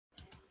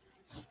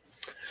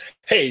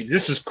Hey,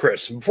 this is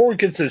Chris. Before we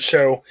get to the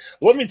show,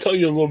 let me tell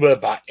you a little bit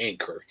about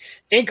Anchor.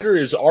 Anchor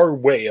is our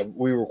way of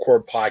we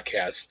record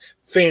podcasts.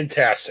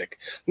 Fantastic.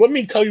 Let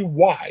me tell you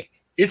why.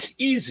 It's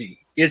easy.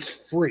 It's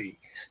free.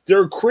 There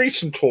are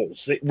creation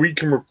tools that where you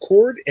can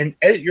record and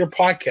edit your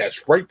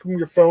podcast right from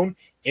your phone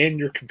and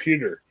your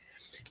computer.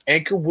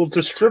 Anchor will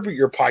distribute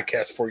your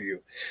podcast for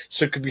you,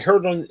 so it can be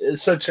heard on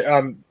such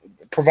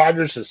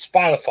providers as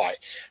Spotify,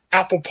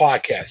 Apple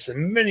Podcasts,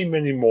 and many,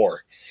 many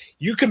more.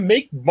 You can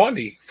make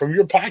money from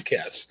your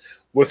podcast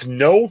with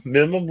no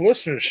minimum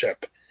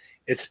listenership.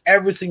 It's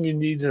everything you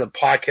need in a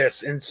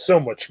podcast and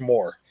so much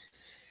more.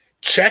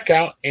 Check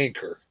out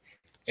Anchor,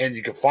 and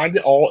you can find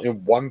it all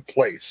in one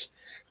place.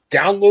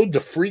 Download the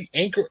free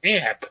Anchor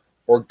app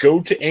or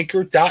go to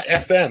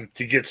anchor.fm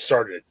to get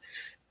started.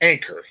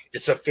 Anchor,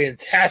 it's a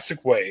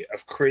fantastic way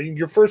of creating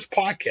your first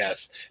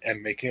podcast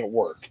and making it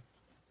work.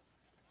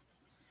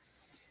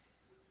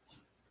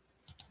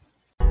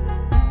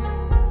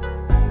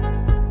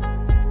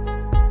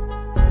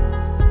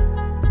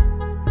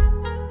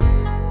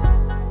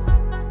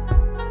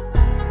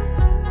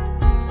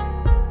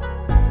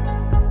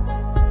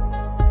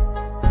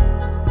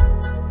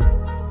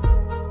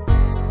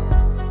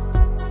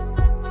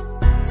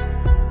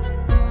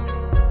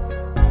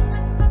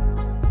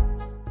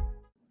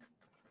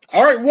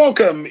 All right,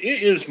 welcome.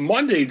 It is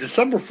Monday,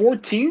 December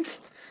 14th.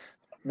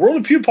 World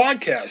of Pew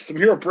podcast. I'm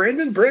here with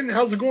Brandon. Brandon,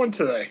 how's it going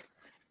today?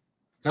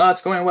 Oh,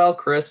 it's going well,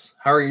 Chris.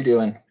 How are you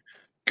doing?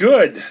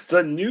 Good.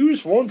 The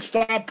news won't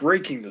stop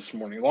breaking this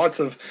morning. Lots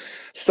of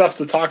stuff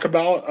to talk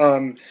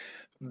about.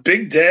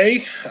 Big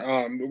day.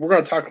 We're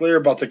going to talk later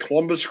about the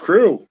Columbus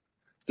Crew.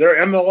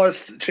 They're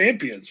MLS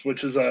champions,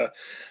 which is a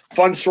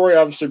fun story.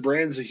 Obviously,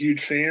 Brandon's a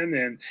huge fan,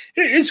 and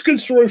it's a good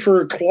story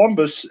for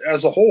Columbus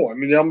as a whole. I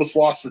mean, they almost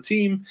lost the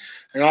team,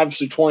 and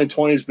obviously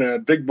 2020 has been a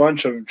big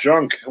bunch of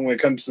junk when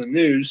it comes to the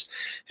news,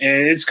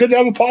 and it's good to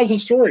have a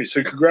positive story.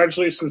 So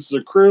congratulations to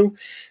the Crew.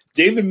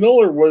 David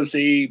Miller was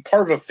a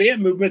part of a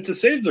fan movement to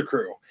save the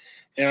Crew.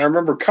 And I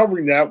remember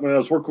covering that when I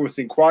was working with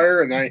the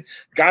Inquirer, and I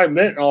got to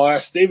admit, and I'll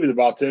ask David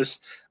about this,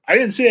 I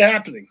didn't see it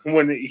happening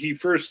when he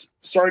first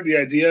started the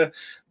idea,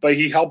 but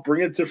he helped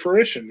bring it to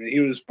fruition. He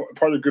was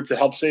part of the group to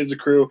help save the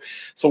Crew.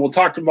 So we'll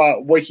talk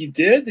about what he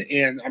did,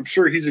 and I'm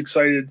sure he's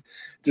excited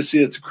to see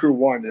that the Crew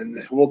won.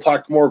 And we'll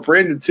talk more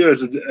Brandon, too,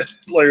 as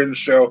later in the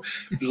show,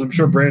 because I'm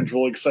sure Brandon's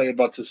really excited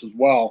about this as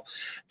well.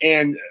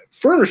 And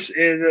first,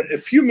 in a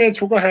few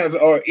minutes, we're going to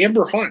have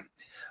Amber Hunt.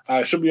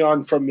 She'll be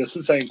on from the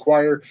Cincinnati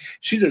Inquirer.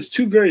 She does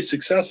two very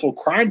successful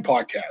crime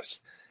podcasts.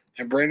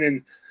 And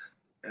Brandon,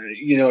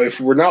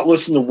 if we're not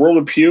listening to World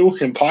of Pew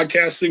and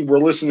podcasting, we're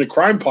listening to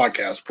crime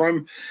podcasts.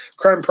 Crime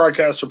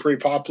podcasts are pretty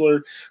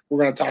popular. We're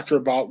going to talk to her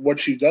about what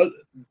she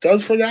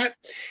does for that.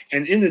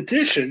 And in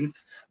addition,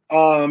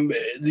 the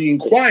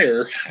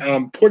Inquirer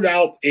put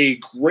out a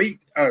great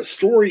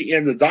story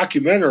and a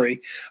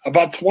documentary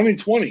about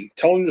 2020,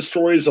 telling the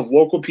stories of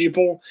local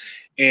people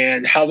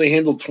and how they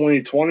handled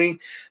 2020.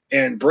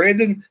 And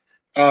Brandon,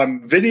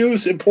 video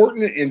is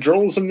important in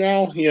journalism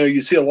now.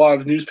 You see a lot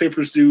of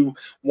newspapers do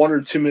 1 or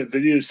 2 minute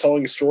videos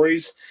telling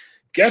stories.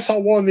 Guess how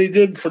long they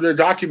did for their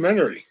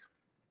documentary?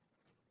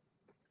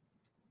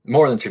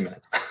 More than 2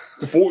 minutes.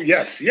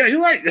 Yes. Yeah, you're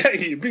right.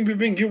 Hey, bing, bing,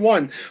 bing, you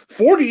won.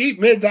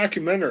 48-minute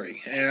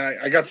documentary. And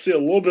I got to see a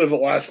little bit of it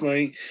last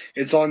night.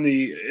 It's on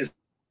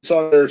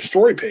their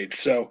story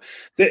page. So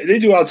they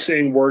do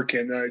outstanding work.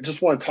 And I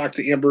just want to talk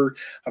to Amber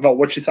about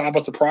what she thought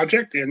about the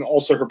project and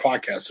also her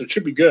podcast. So it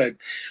should be good.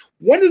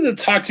 Wanted to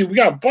talk to you. We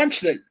got a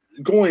bunch that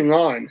going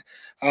on.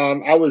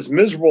 I was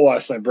miserable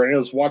last night, Brandon. I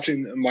was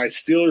watching my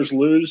Steelers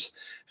lose,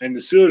 and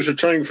the Steelers are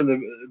turning from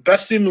the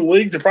best team in the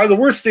league to probably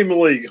the worst team in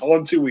the league all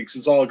in 2 weeks.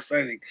 It's all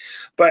exciting.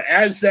 But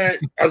as I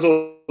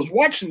was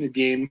watching the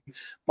game,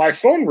 my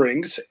phone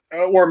rings,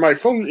 or my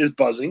phone is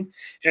buzzing,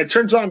 and it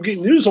turns out I'm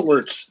getting news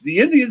alerts. The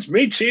Indians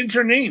may change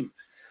their name.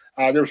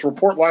 There was a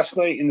report last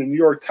night in the New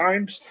York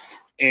Times,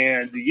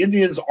 and the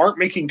Indians aren't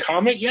making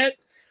comment yet,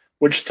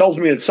 which tells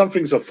me that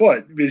something's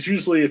afoot. Because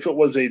usually if it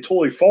was a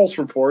totally false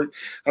report,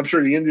 I'm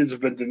sure the Indians have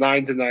been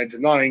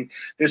denying.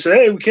 They say,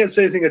 hey, we can't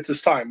say anything at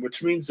this time,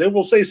 which means they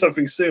will say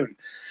something soon.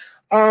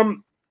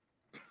 Brandon,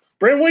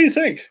 what do you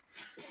think?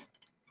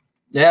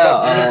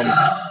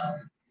 Yeah,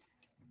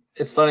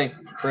 it's funny,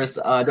 Chris.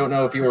 I don't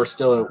know if you were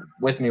still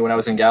with me when I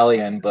was in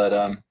Galleon, but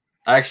I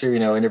actually,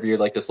 interviewed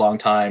like this long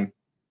time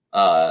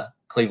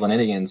Cleveland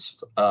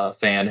Indians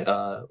fan,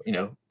 a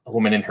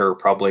woman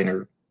probably in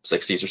her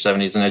 60s or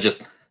 70s, and I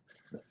just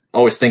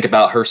always think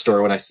about her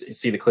story when I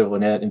see the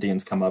Cleveland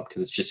Indians come up,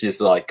 because it's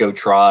just like go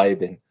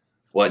Tribe and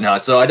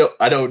whatnot. So I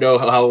don't know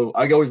how.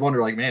 I always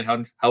wonder, like,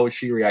 man, how would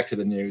she react to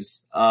the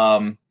news?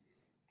 Yeah,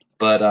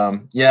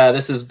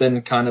 this has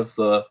been kind of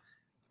the.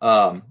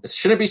 It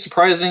shouldn't be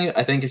surprising.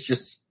 I think it's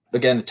just,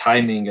 again, the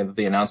timing of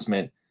the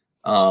announcement.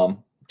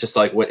 Just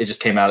like what it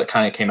just came out. It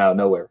kind of came out of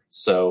nowhere.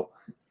 So,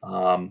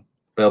 but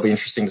it'll be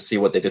interesting to see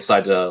what they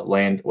decide to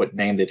land, what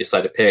name they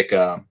decide to pick.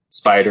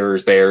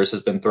 Spiders, Bears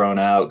has been thrown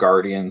out.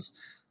 Guardians.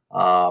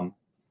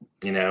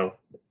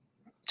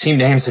 team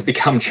names have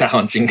become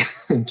challenging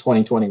in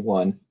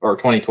 2021 or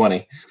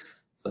 2020.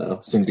 So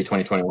soon to be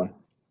 2021.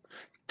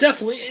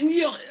 Definitely,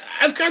 and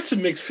I've got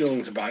some mixed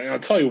feelings about it, and I'll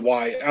tell you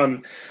why.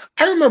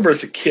 I remember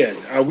as a kid,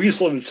 we used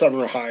to live in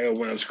Southern Ohio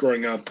when I was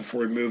growing up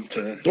before we moved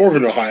to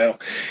Northern Ohio,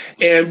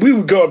 and we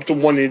would go up to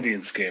one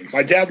Indians game.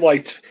 My dad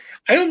liked.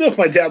 I don't know if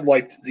my dad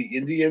liked the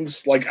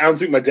Indians. Like, I don't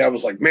think my dad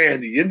was like,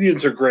 "Man, the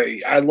Indians are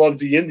great. I love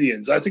the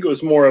Indians." I think it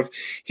was more of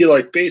he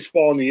liked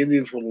baseball, and the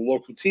Indians were the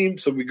local team,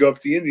 so we go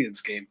up to the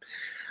Indians game.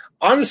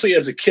 Honestly,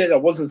 as a kid, I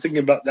wasn't thinking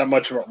about that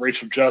much about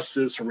racial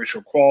justice or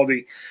racial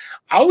equality.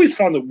 I always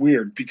found it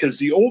weird because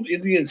the old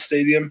Indian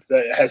Stadium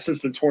that has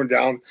since been torn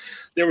down,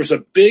 there was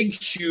a big,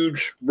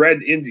 huge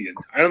red Indian.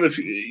 I don't know if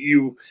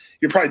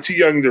you're probably too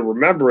young to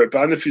remember it, but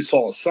I don't know if you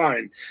saw a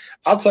sign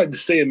outside the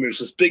stadium. There's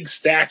this big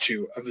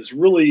statue of this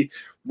really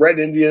red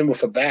Indian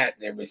with a bat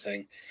and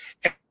everything,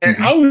 and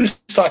I always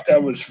thought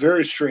that was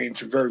very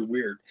strange and very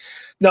weird.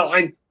 Now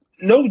I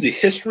know the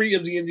history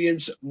of the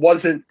Indians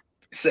wasn't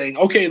saying,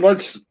 okay,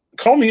 let's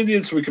call me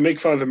Indians so we can make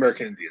fun of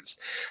American Indians.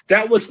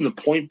 That wasn't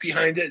the point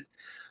behind it.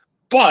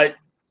 But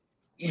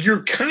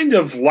you're kind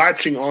of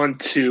latching on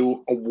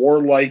to a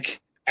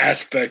warlike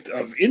aspect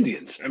of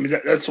Indians. I mean,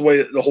 that's the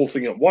way the whole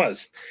thing it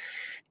was.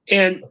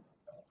 And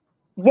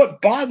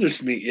what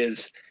bothers me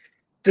is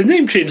the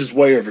name change is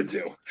way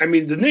overdue. I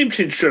mean, the name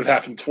change should have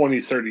happened 20,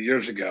 30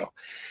 years ago.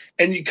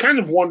 And you kind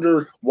of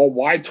wonder, well,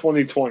 why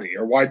 2020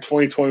 or why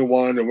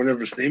 2021 or whenever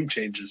this name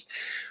changes?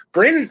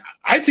 Brandon,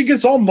 I think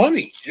it's all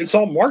money. It's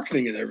all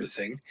marketing and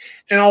everything.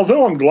 And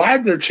although I'm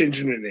glad they're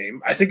changing the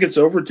name, I think it's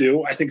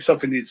overdue. I think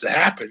something needs to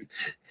happen.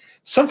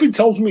 Something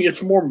tells me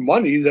it's more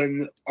money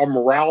than a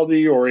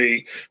morality or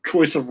a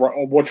choice of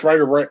what's right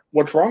or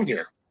what's wrong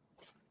here.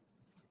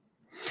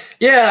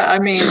 Yeah, I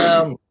mean,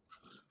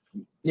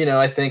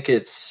 I think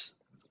it's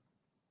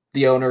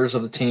the owners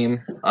of the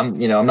team. I'm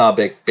not a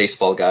big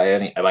baseball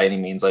guy by any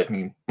means. I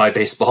mean, my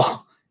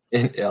baseball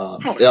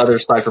the other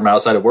side from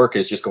outside of work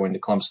is just going to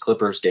Columbus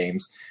Clippers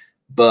games.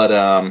 But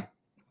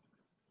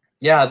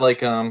yeah,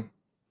 like I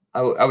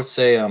would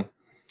say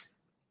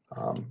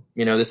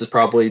this is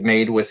probably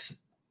made with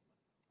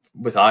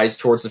eyes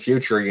towards the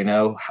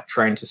future,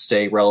 trying to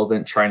stay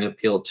relevant, trying to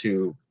appeal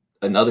to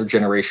another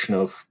generation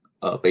of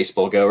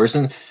baseball goers.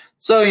 And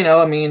so,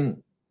 I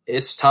mean,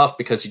 it's tough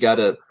because you got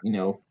to,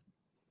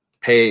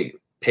 pay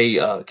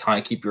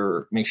kind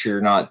of make sure you're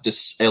not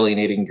just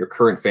alienating your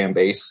current fan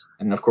base.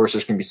 And of course,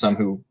 there's going to be some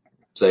who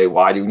say,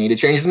 why do we need to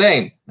change the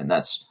name? And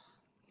that's,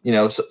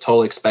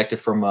 totally expected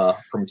from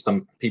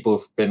some people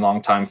who've been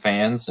longtime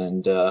fans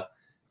and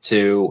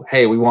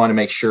hey, we want to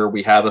make sure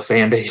we have a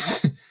fan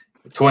base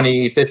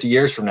 20, 50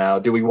 years from now.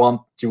 Do we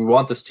want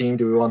this team?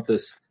 Do we want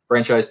this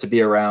franchise to be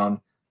around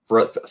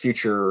for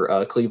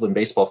future Cleveland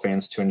baseball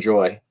fans to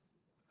enjoy?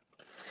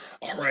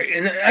 All right,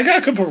 and I got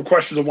a couple of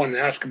questions I wanted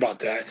to ask about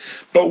that.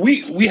 But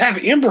we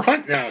have Amber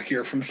Hunt now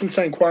here from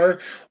Cincinnati Enquirer.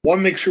 Want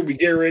to make sure we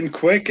get her in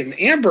quick. And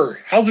Amber,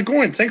 how's it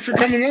going? Thanks for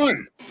coming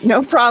on.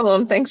 No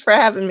problem. Thanks for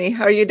having me.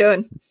 How are you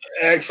doing?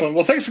 Excellent.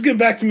 Well, thanks for getting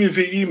back to me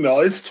via email.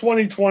 It's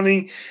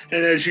 2020,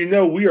 and as you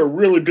know, we are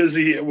really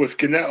busy with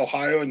Gannett,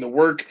 Ohio, and the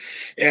work.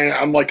 And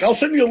I'm like, I'll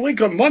send you a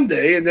link on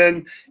Monday, and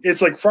then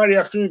it's like Friday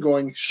afternoon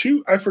going,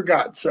 shoot, I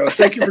forgot. So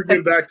thank you for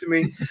getting back to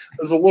me. I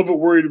was a little bit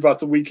worried about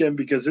the weekend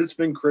because it's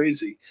been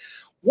crazy.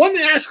 Wanted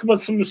to ask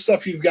about some of the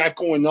stuff you've got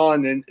going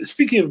on. And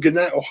speaking of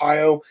Gannett,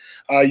 Ohio,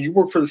 you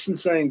work for the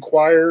Cincinnati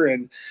Enquirer,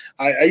 and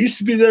I used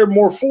to be there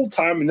more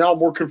full-time, and now I'm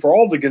working for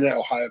all the Gannett,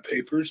 Ohio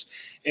papers.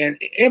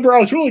 And, Amber, I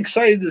was really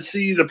excited to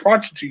see the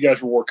project you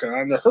guys were working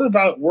on. I heard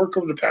about work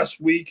over the past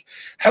week.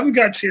 Haven't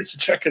got a chance to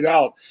check it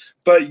out.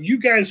 But you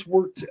guys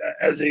worked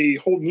as a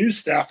whole news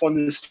staff on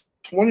this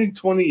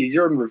 2020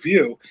 Year in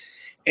Review,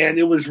 and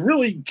it was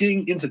really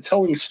getting into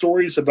telling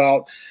stories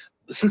about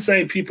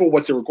Cincinnati people,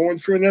 what they were going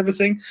through and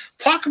everything.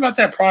 Talk about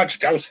that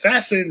project. I was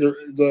fascinated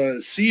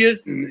to see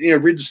it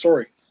and read the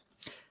story.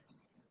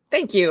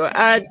 Thank you.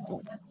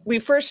 We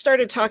first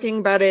started talking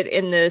about it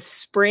in the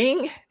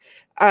spring,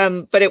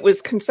 but it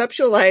was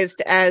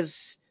conceptualized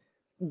as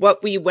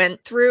what we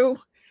went through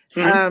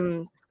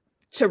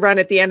to run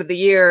at the end of the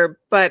year.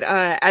 But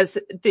as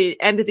the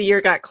end of the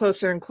year got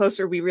closer and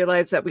closer, we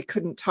realized that we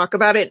couldn't talk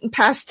about it in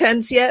past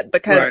tense yet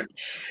because,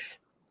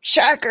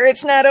 shocker,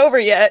 it's not over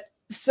yet.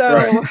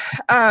 So,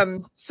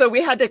 so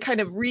we had to kind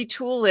of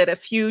retool it a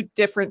few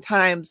different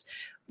times.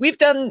 We've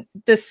done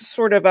this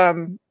sort of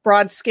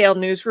broad scale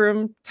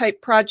newsroom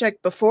type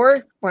project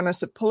before, won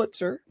us a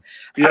Pulitzer.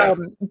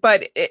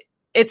 But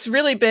it's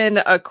really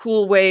been a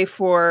cool way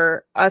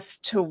for us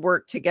to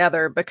work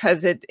together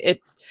because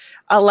it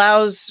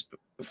allows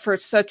for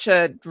such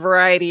a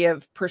variety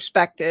of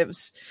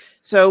perspectives.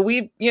 So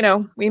we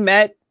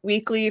met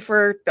weekly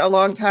for a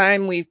long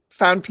time. We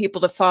found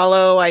people to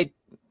follow. I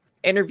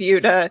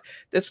interviewed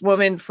this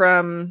woman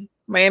from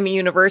Miami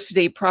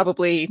University,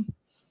 probably,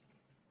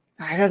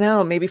 I don't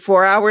know, maybe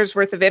 4 hours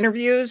worth of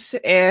interviews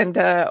and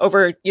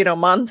over,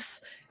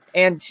 months.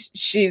 And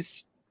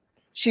she's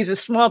a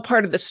small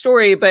part of the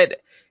story,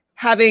 but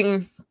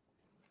having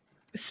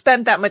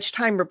spent that much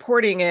time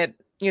reporting it,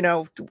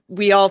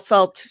 we all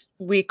felt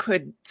we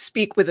could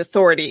speak with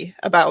authority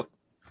about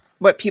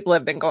what people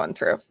have been going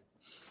through.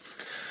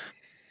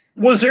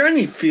 Was there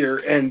any fear,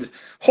 and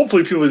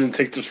hopefully people didn't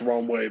take this the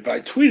wrong way, but I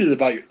tweeted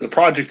about the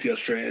project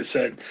yesterday and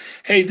said,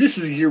 hey, this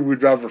is a year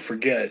we'd rather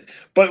forget.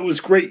 But it was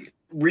great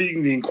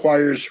reading the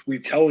Enquirer's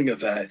retelling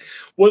of that.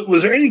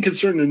 Was there any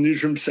concern in the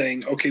newsroom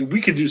saying, okay, we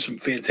could do some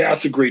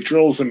fantastic, great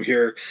journalism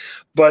here,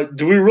 but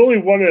do we really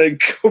want to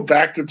go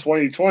back to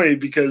 2020?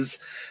 Because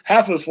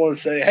half of us want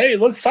to say, hey,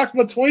 let's talk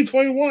about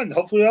 2021.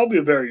 Hopefully that'll be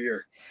a better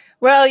year.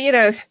 Well,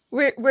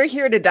 we're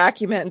here to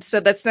document, so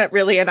that's not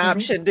really an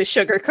option to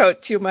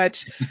sugarcoat too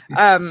much.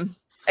 And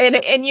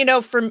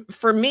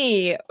for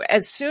me,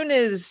 as soon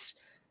as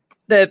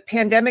the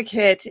pandemic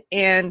hit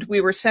and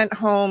we were sent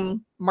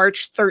home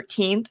March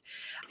 13th,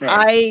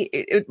 right,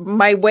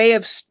 my way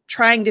of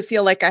trying to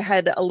feel like I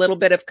had a little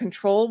bit of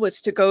control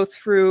was to go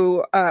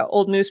through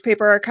old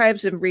newspaper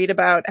archives and read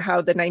about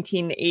how the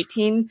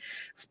 1918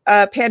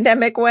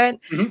 pandemic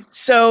went. Mm-hmm.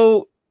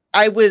 So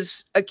I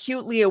was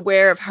acutely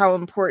aware of how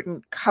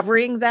important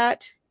covering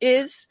that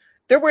is.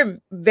 There were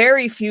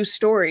very few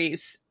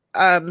stories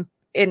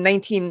in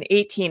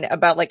 1918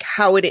 about like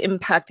how it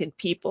impacted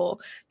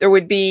people. There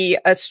would be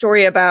a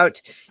story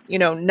about,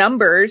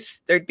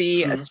 numbers. There'd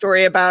be a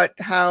story about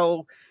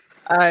how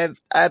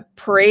a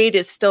parade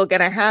is still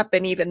going to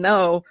happen, even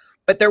though,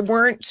 but there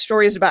weren't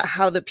stories about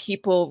how the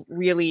people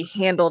really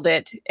handled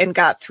it and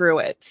got through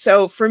it.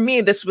 So for me,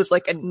 this was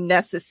like a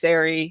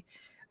necessary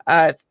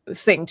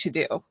thing to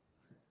do.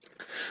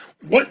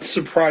 What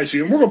surprised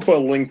you? And we're going to put a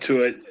link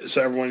to it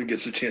so everyone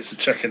gets a chance to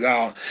check it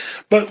out.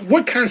 But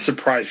what kind of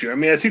surprised you? I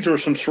mean, I think there were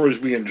some stories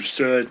we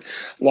understood,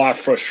 a lot of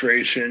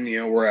frustration.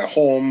 We're at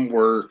home.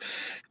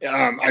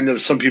 I know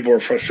some people are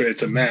frustrated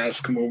at the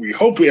mask. We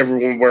hope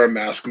everyone wear a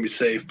mask and be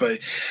safe. But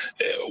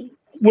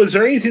was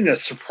there anything that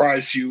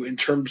surprised you in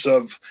terms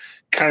of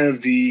kind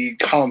of the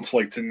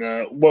conflict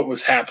and what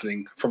was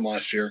happening from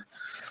last year?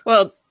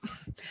 Well,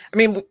 I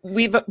mean,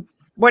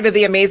 one of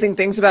the amazing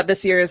things about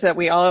this year is that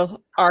we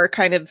all are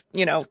kind of,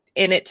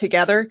 in it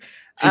together.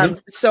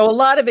 So a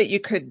lot of it you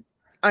could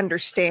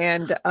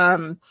understand.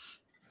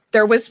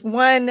 There was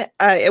one,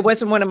 it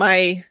wasn't one of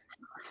my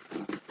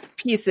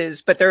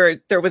pieces, but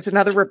there was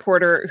another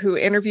reporter who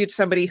interviewed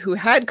somebody who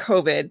had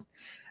COVID,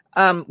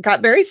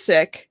 got very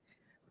sick,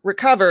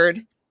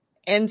 recovered,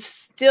 and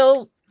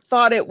still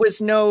thought it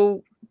was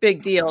no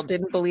big deal,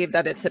 didn't believe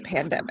that it's a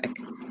pandemic.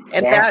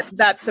 And wow,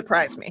 that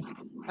surprised me.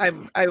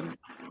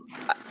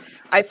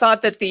 I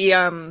thought that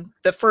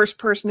the first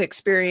person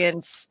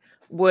experience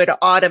would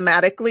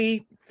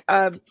automatically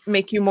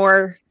make you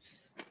more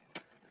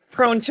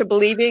prone to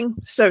believing.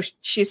 So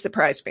she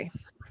surprised me.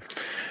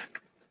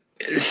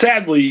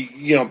 Sadly,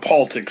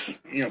 politics,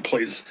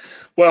 plays.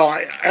 Well,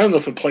 I don't know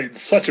if it played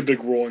such a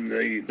big role in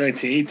the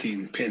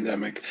 1918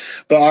 pandemic,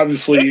 but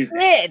obviously it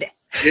did.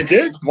 It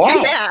did?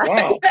 Wow! Yeah.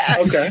 Wow!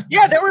 Okay.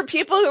 Yeah, there were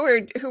people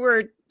who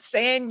were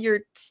saying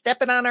you're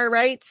stepping on our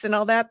rights and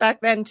all that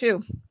back then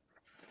too.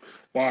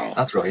 Wow.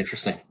 That's really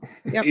interesting.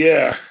 Yep.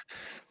 Yeah.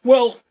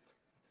 Well,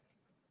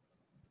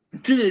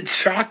 did it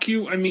shock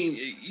you? I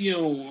mean,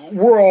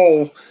 we're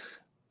all,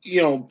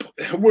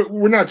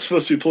 we're not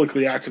supposed to be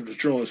politically active as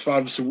journalists.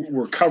 Obviously,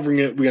 we're covering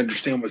it. We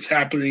understand what's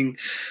happening.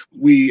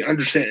 We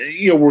understand,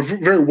 we're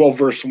very well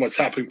versed in what's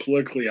happening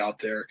politically out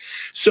there.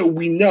 So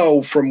we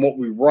know from what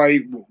we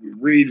write, what we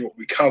read, what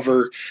we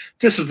cover,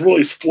 this has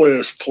really split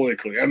us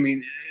politically. I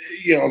mean,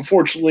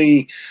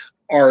 unfortunately,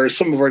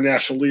 some of our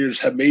national leaders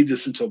have made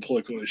this into a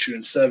political issue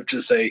instead of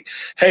just say,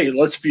 hey,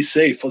 let's be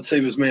safe. Let's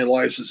save as many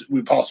lives as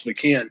we possibly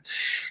can.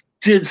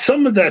 Did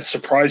some of that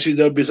surprise you,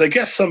 though? Because I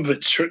guess some of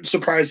it shouldn't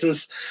surprise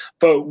us.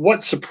 But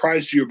what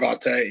surprised you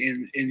about that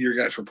in your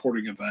guys'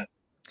 reporting of that?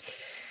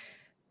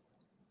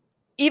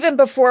 Even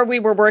before we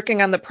were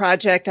working on the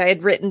project, I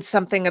had written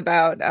something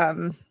about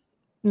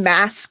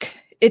mask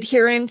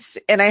adherence,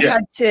 and I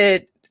had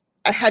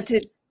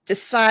to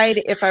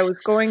decide if I was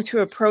going to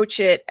approach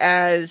it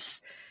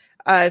as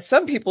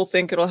some people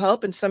think it'll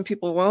help and some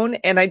people won't.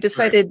 And I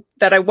decided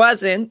that I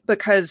wasn't,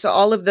 because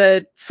all of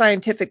the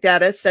scientific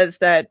data says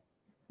that,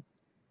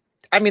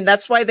 I mean,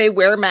 that's why they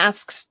wear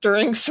masks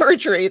during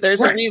surgery. There's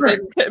a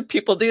reason that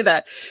people do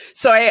that.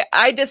 So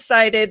I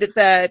decided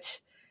that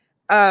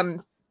I,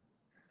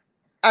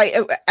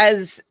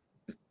 as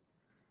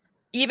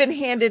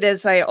even-handed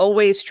as I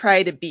always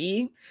try to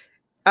be,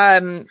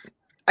 I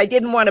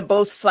didn't want to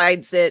both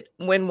sides it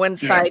when one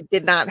side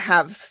did not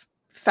have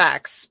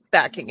facts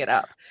backing it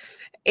up.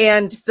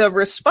 And the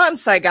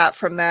response I got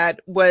from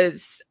that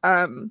was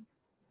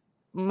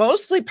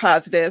mostly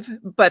positive,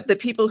 but the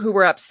people who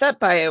were upset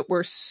by it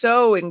were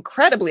so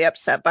incredibly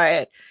upset by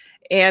it.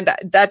 And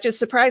that just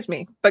surprised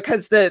me,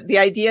 because the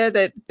idea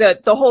that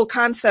the whole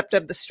concept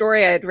of the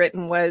story I had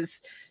written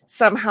was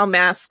somehow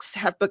masks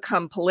have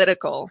become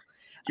political.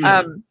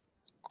 Mm-hmm.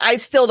 I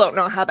still don't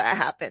know how that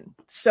happened.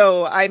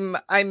 So I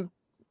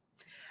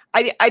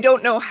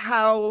don't know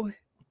how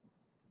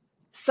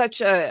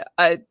such a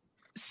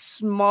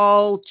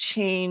small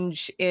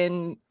change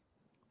in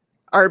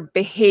our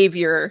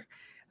behavior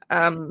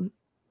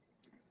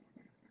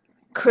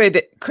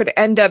could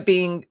end up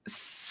being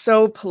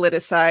so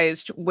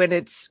politicized when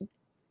it's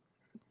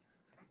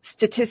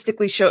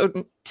statistically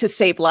shown to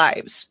save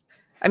lives.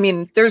 I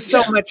mean, there's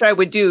so much I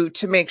would do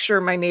to make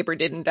sure my neighbor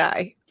didn't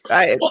die.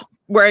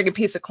 Wearing a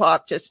piece of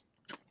cloth,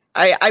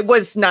 I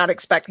was not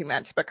expecting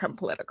that to become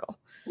political.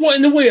 Well,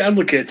 and the way I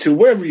look at it too,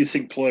 wherever you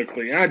think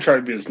politically, I try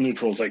to be as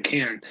neutral as I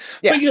can.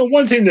 Yeah. But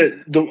one thing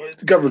that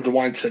Governor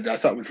DeWine said that I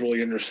thought was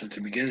really interesting at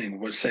the beginning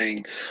was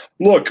saying,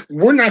 look,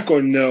 we're not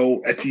going to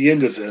know at the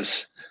end of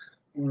this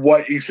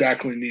what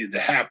exactly needed to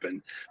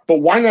happen, but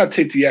why not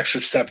take the extra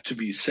step to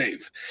be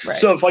safe? Right.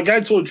 So if I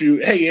told you,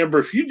 hey, Amber,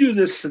 if you do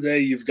this today,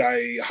 you've got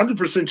a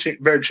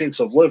 100% better chance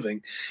of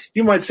living,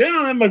 you might say,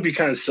 that might be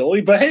kind of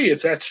silly, but hey,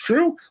 if that's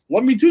true,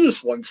 let me do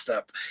this one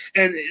step.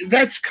 And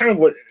that's kind of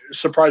what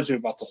surprised me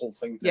about the whole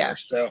thing there. Yeah.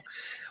 So,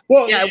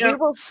 well, we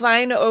will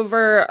sign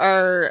over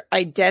our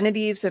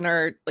identities and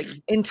our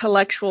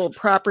intellectual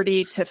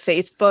property to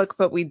Facebook,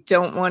 but we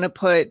don't want to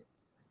put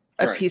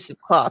a piece of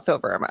cloth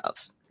over our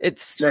mouths.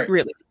 It's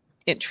really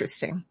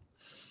interesting.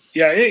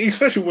 Yeah,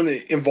 especially when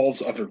it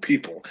involves other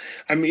people.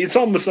 I mean, it's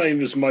almost not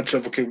even as much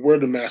of, okay, wear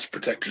the mask,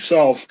 protect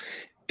yourself.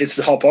 It's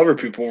to help other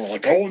people. We're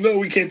like, oh, no,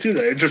 we can't do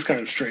that. It's just kind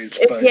of strange.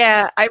 But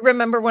yeah, I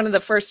remember one of the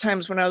first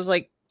times when I was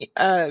like,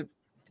 I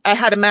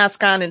had a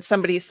mask on and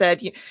somebody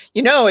said,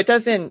 it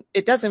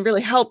doesn't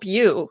really help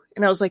you.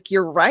 And I was like,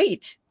 you're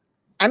right.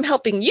 I'm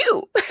helping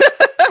you.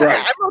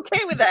 Right. I'm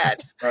okay with that.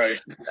 Right.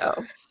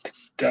 So.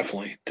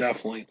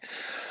 Definitely.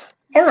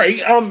 All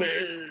right.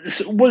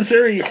 Was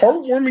there a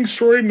heartwarming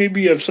story,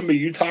 maybe of somebody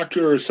you talked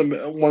to, or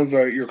one of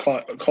your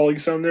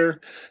colleagues down there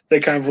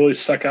that kind of really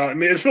stuck out? I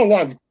mean, there's been a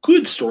lot of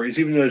good stories,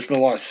 even though there's been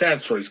a lot of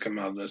sad stories come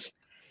out of this.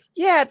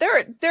 Yeah,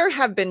 there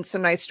have been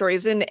some nice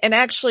stories, and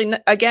actually,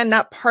 again,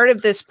 not part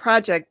of this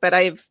project, but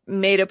I've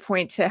made a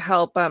point to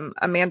help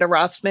Amanda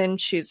Rossman.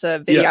 She's a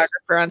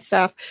videographer on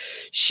staff.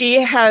 She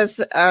has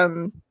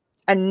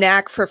a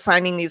knack for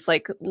finding these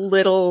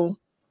little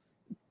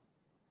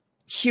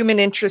human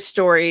interest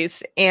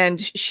stories,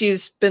 and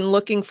she's been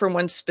looking for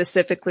ones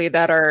specifically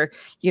that are,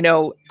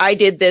 I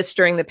did this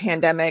during the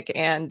pandemic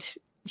and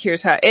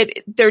here's how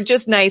they're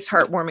just nice,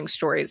 heartwarming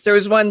stories. There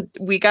was one,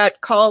 we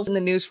got calls in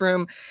the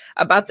newsroom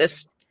about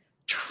this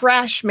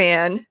trash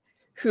man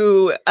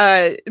who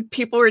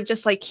people were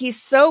just like,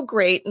 he's so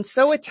great and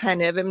so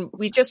attentive, and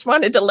we just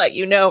wanted to let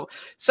you know.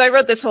 So I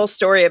wrote this whole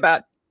story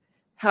about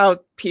how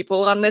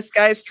people on this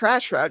guy's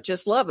trash route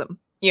just love him,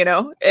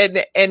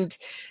 and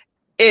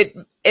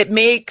it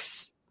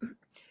makes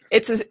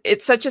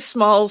it's such a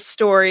small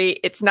story.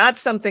 It's not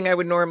something I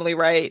would normally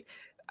write,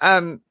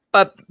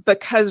 but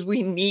because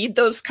we need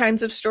those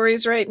kinds of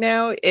stories right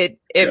now, it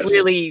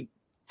really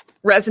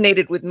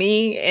resonated with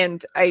me,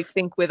 and I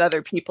think with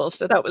other people.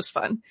 So that was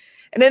fun.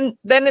 And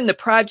then in the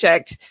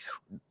project,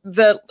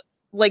 the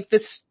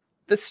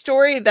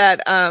story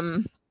that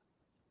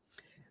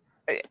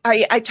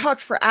I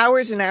talked for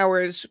hours and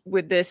hours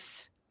with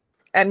this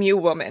MU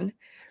woman,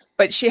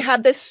 but she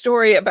had this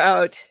story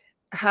about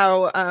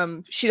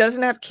how she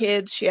doesn't have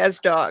kids. She has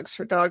dogs.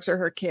 Her dogs are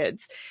her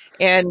kids.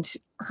 And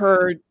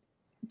her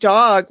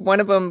dog, one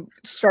of them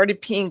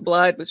started peeing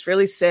blood, was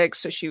really sick.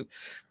 So she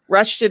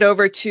rushed it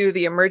over to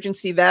the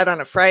emergency vet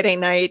on a Friday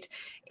night,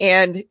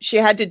 and she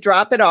had to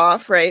drop it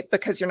off, right?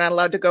 Because you're not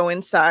allowed to go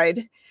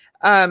inside.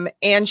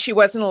 And she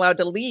wasn't allowed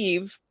to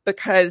leave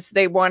because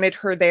they wanted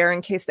her there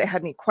in case they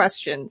had any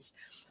questions.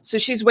 So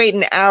she's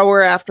waiting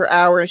hour after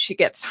hour, and she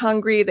gets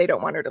hungry. They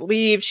don't want her to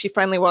leave. She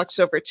finally walks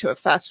over to a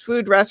fast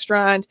food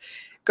restaurant,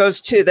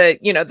 goes to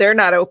they're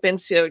not open.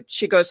 So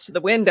she goes to the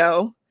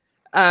window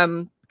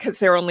because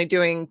they're only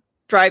doing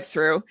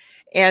drive-through,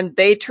 and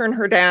they turn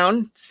her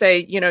down,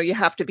 say, you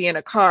have to be in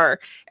a car.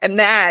 And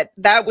that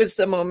was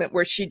the moment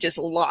where she just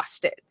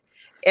lost it.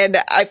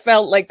 And I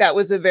felt like that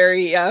was a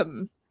very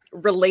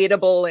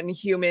relatable and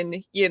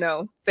human,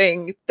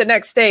 thing. The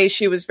next day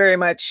she was very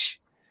much,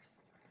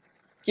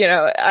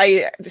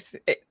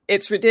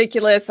 it's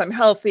ridiculous. I'm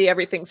healthy.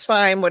 Everything's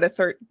fine. What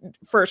a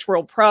first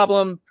world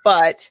problem.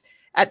 But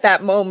at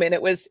that moment,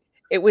 it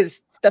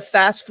was the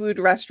fast food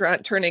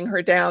restaurant turning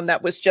her down.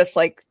 That was just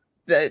like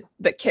the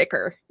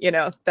kicker,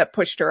 that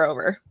pushed her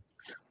over.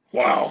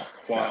 Wow.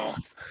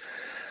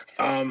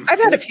 I've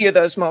had a few of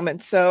those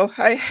moments. So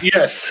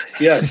Yes.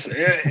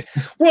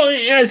 Well,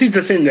 I think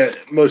the thing that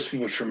most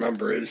people should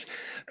remember is,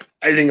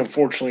 I think,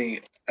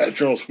 unfortunately, as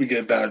journalists, we get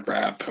a bad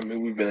rap. I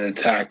mean, we've been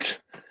attacked,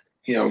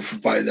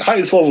 by the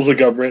highest levels of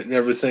government and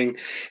everything.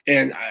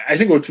 And I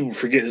think what people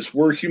forget is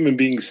we're human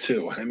beings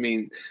too. I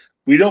mean,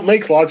 we don't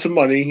make lots of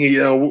money.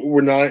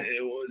 We're not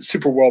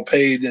super well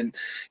paid, and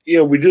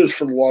we do this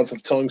for the love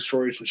of telling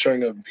stories and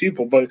showing other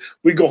people. But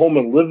we go home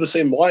and live the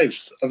same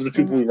lives of the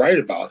people we write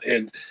about,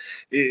 and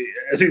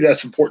I think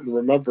that's important to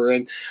remember.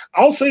 And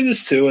I'll say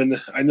this too, and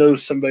I know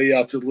somebody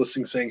out there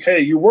listening saying, "Hey,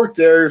 you work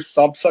there,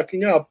 stop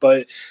sucking up."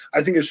 But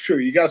I think it's true.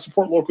 You got to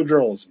support local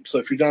journalism. So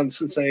if you're down in the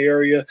Cincinnati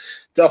area,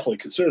 definitely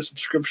consider a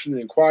subscription to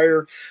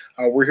Inquirer.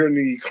 We're here in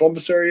the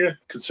Columbus area.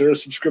 Consider a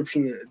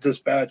subscription to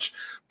Dispatch.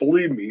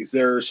 Believe me,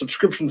 their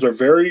subscriptions are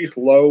very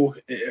low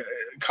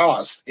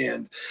cost.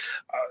 And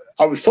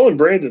I was telling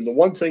Brandon the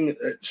one thing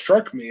that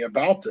struck me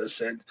about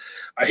this, and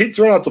I hate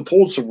throwing out the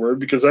Pulitzer word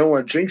because I don't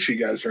want to jinx you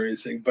guys or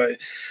anything, but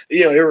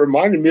it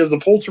reminded me of the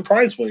Pulitzer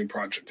Prize winning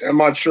project. I'm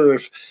not sure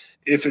if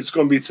it's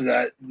going to be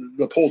to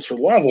the Pulitzer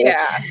level,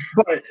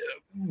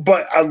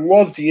 but I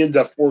love the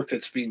in-depth work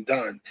that's being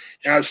done.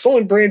 And I was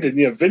telling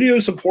Brandon, video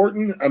is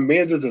important.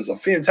 Amanda does a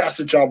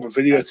fantastic job with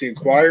video at the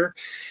Inquirer,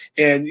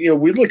 and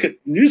we look at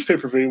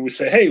newspaper video and we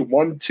say, hey,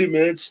 1-2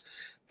 minutes,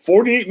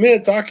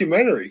 48-minute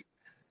documentary.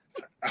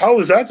 How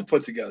was that to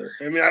put together?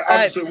 I mean,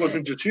 obviously it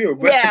wasn't just you.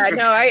 But. Yeah,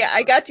 no,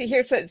 I got to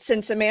hear,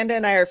 since Amanda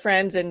and I are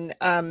friends, and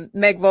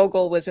Meg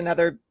Vogel was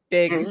another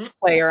big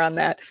player on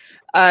that.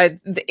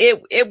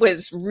 It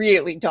was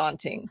really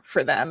daunting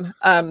for them.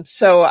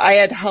 So I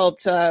had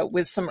helped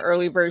with some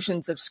early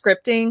versions of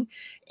scripting,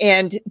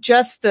 and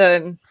just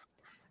because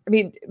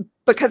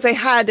they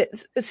had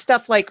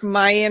stuff like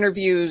my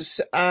interviews,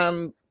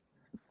 4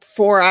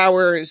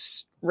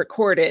 hours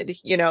recorded,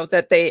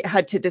 that they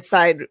had to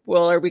decide,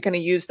 well, are we going to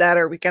use that?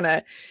 Or are we going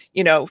to,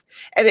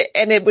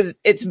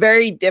 it's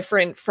very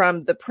different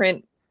from the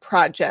print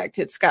project.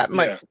 It's got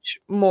much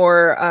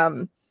more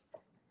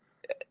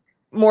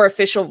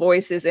official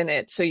voices in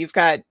it. So you've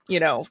got,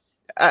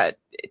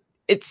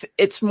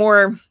 it's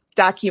more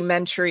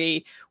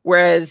documentary,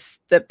 whereas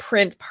the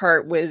print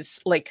part was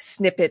like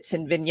snippets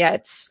and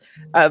vignettes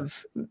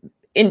of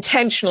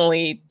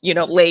intentionally,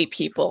 lay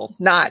people,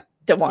 not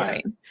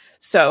DeWine. Yeah.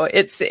 So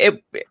it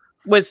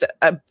was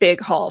a big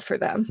haul for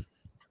them.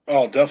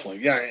 Oh,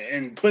 definitely. Yeah.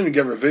 And putting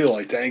together a video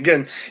like that,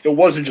 again, it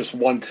wasn't just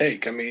one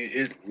take. I mean,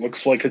 it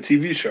looks like a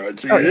TV show.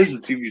 It is a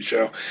TV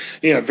show.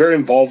 Very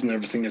involved in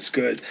everything. It's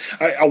good.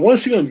 I want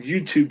to see it on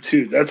YouTube,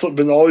 too. That's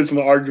been always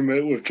my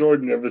argument with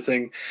Jordan and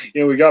everything.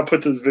 We got to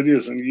put those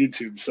videos on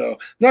YouTube. So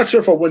not sure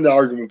if I'll win the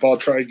argument, but I'll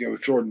try again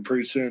with Jordan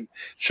pretty soon.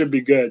 Should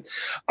be good.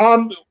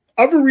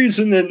 Other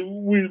reason,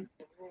 and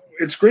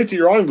it's great that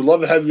you're on. We'd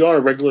love to have you on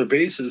a regular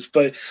basis.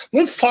 But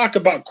let's talk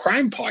about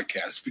crime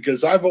podcasts,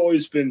 because I've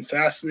always been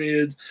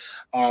fascinated.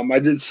 I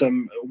did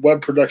some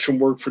web production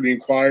work for the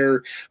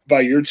Inquirer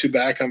about a year or two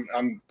back.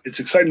 It's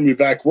exciting to be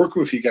back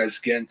working with you guys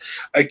again.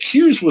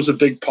 Accused was a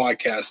big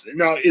podcast.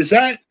 Now, is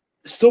that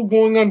still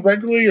going on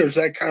regularly, or is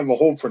that kind of a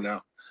hold for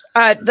now?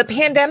 The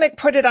pandemic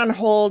put it on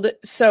hold.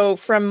 So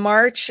from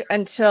March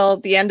until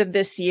the end of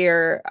this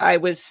year, I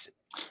was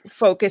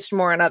focused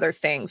more on other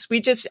things.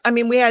 We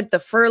had the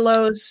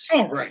furloughs,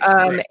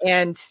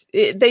 and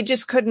they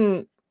just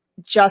couldn't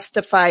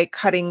justify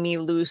cutting me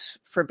loose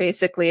for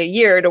basically a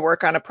year to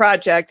work on a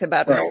project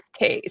about an old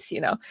case,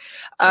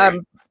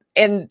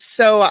 and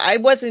so I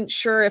wasn't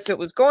sure if it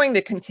was going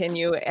to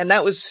continue, and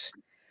that was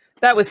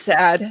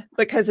sad,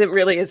 because it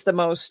really is the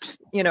most,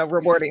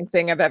 rewarding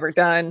thing I've ever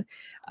done.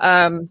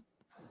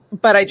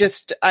 But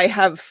I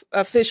have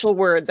official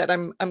word that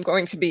I'm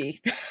going to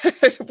be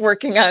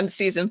working on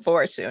season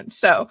 4 soon.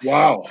 So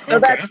wow. So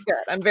that's good.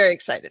 I'm very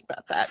excited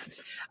about that.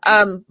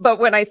 But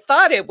when I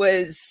thought it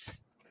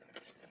was,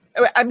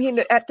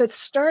 at the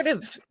start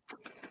of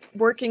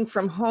working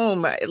from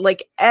home,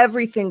 like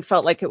everything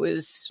felt like it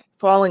was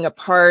falling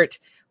apart.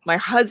 My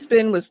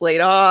husband was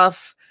laid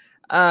off.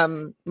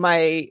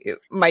 My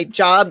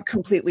job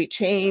completely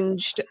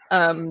changed.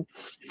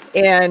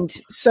 And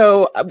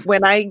so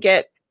when I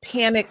get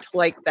panicked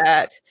like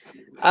that,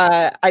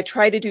 I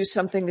try to do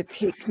something to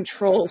take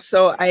control.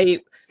 So I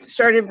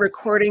started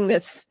recording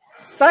this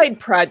side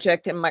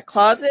project in my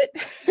closet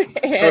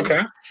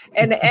and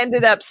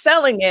ended up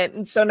selling it.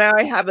 And so now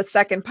I have a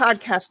second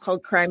podcast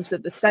called Crimes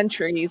of the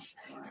Centuries,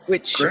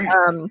 which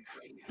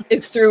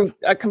is through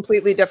a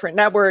completely different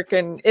network.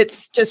 And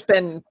it's just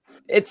been,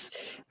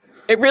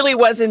 it really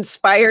was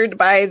inspired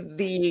by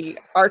the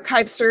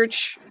archive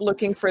search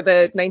looking for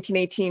the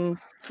 1918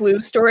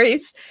 flu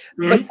stories,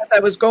 because I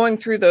was going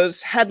through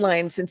those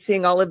headlines and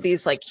seeing all of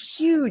these like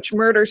huge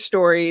murder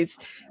stories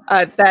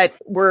that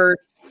were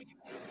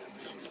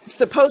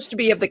supposed to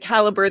be of the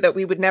caliber that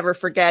we would never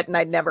forget, and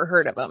I'd never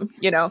heard of them,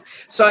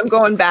 So I'm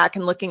going back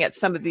and looking at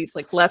some of these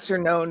like lesser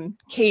known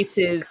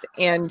cases,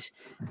 and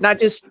not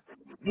just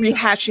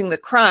rehashing the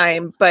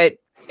crime, but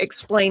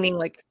explaining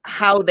like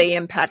how they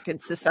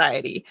impacted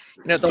society,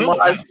 the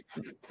laws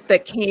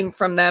that came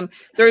from them.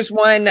 There's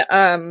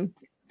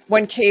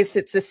one case,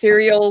 it's a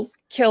serial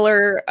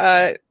killer,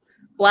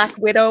 Black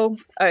Widow.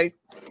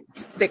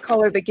 They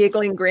call her the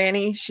Giggling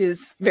Granny.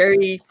 She's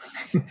very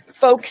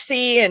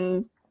folksy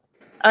and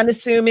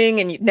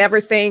unassuming, and you'd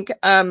never think.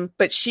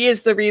 But she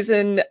is the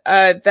reason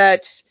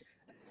that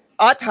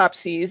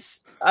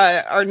autopsies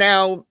are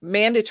now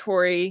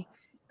mandatory,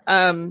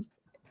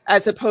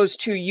 as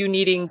opposed to you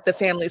needing the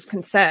family's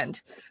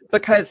consent,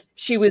 because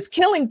she was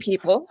killing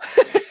people,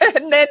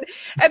 and then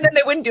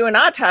they wouldn't do an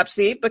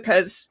autopsy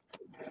because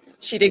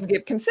she didn't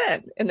give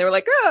consent, and they were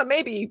like, oh,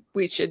 maybe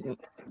we shouldn't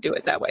do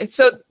it that way.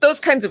 So those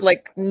kinds of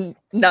like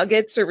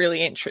nuggets are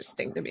really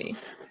interesting to me.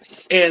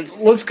 And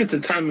let's get the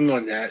timing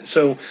on that.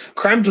 So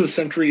Crimes of the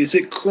Century, is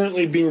it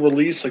currently being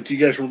released? Like, do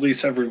you guys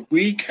release every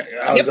week?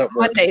 How does that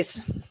work?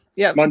 Mondays.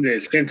 Yeah.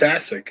 Mondays.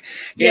 Fantastic.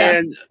 Yeah.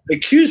 And the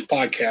Accused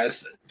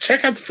podcast,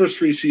 check out the first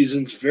 3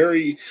 seasons.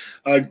 Very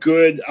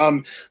good.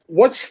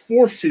 What's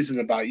 4th season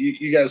about?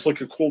 You guys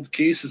look at cold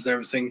cases and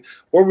everything.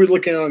 What are we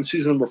looking at on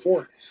season number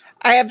 4?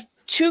 I have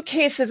 2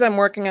 cases I'm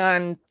working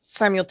on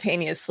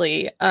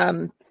simultaneously.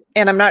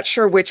 And I'm not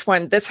sure which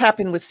one. This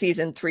happened with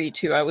season 3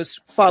 too. I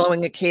was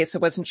following a case. I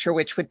wasn't sure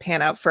which would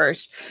pan out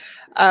first.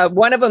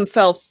 One of them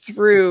fell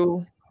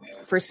through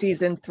for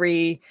season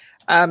 3.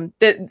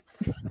 The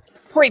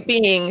point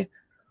being,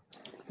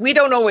 we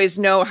don't always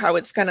know how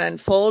it's going to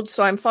unfold.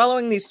 So I'm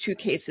following these 2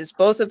 cases.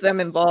 Both of them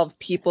involve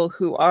people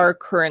who are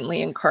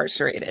currently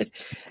incarcerated.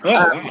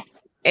 Wow.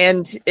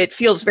 And it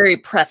feels very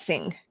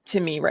pressing to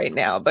me right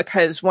now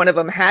because one of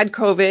them had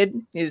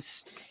COVID.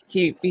 He's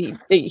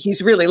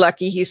really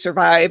lucky he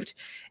survived.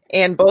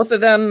 And both of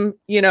them,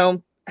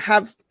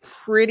 have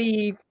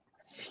pretty,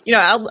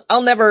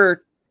 I'll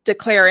never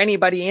declare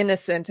anybody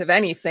innocent of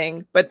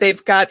anything, but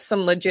they've got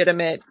some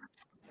legitimate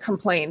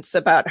complaints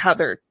about how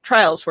their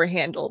trials were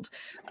handled.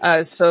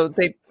 So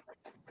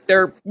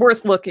they're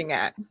worth looking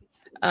at.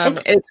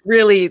 It's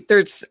really,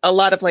 there's a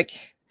lot of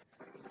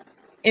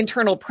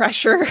internal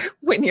pressure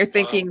when you're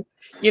thinking,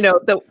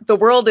 the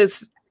world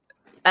is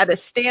at a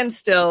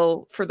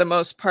standstill for the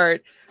most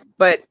part,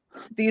 but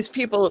these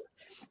people,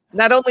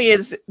 not only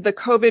is the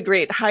COVID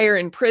rate higher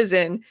in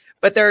prison,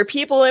 but there are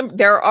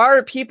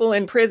people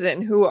in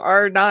prison who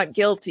are not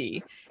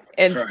guilty.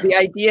 And the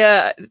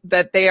idea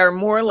that they are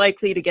more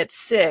likely to get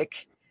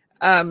sick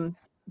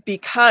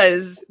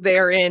because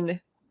they're in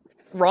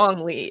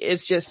wrongly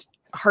is just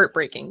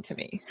heartbreaking to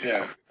me.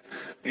 Yeah.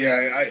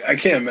 Yeah, I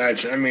can't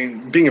imagine. I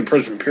mean, being in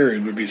prison,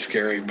 period, would be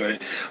scary.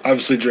 But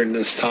obviously during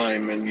this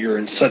time and you're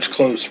in such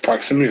close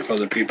proximity with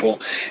other people,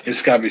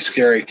 it's got to be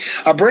scary.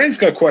 Brandon's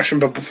got a question,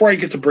 but before I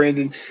get to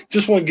Brandon,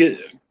 just want to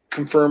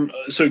confirm.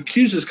 So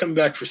Q's is coming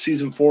back for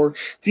season 4.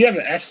 Do you have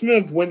an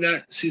estimate of when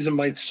that season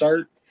might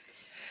start?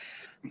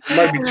 It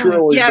might be too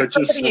early, but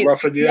just a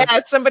rough idea. Yeah,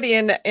 somebody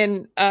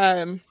in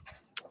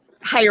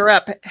higher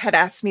up had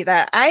asked me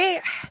that.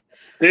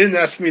 They didn't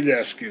ask me to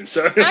ask you.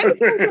 So I'm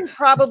thinking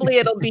probably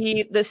it'll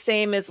be the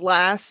same as the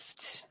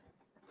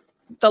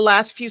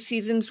last few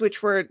seasons,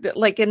 which were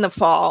in the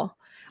fall.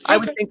 Okay. I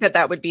would think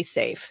that would be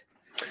safe.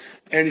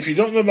 And if you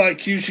don't know about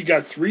Q's, you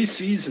got 3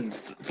 seasons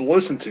to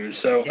listen to.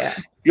 So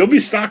you'll be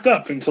stocked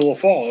up until the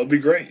fall. It'll be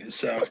great.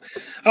 So,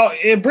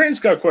 and Brandon's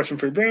got a question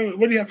for you. Brandon,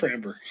 what do you have for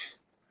Amber?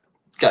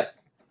 Got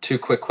 2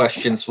 quick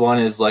questions. One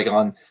is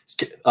on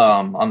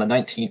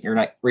the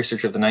your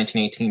research of the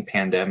 1918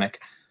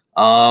 pandemic.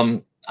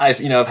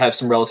 I've had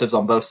some relatives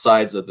on both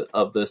sides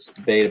of this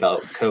debate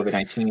about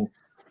COVID-19,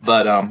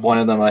 but one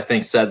of them I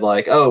think said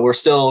we're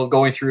still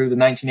going through the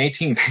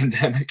 1918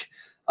 pandemic.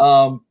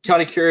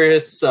 Kind of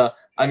curious.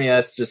 I mean,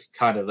 that's just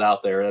kind of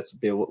out there. That's a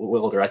bit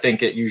wilder. I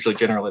think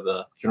generally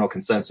the general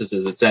consensus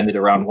is it's ended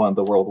around one of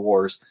the world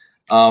wars.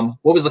 What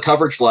was the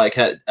coverage like?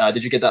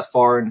 Did you get that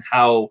far, and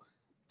how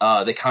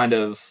the kind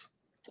of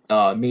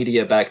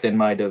media back then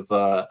might have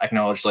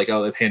acknowledged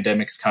the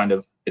pandemic's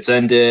it's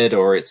ended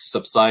or it's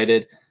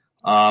subsided?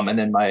 And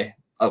then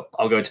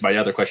I'll go into my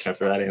other question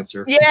after that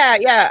answer.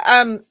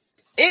 Yeah.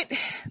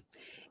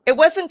 It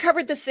wasn't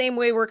covered the same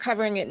way we're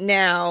covering it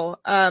now,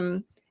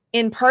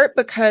 in part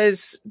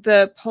because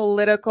the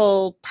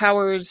political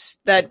powers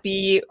that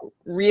be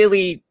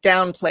really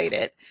downplayed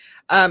it.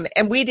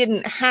 And we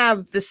didn't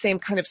have the same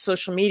kind of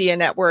social media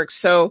network.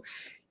 So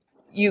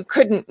you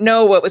couldn't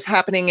know what was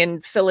happening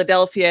in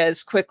Philadelphia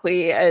as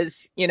quickly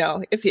as,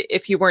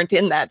 if you weren't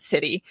in that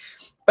city.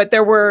 But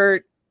there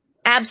were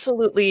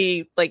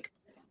absolutely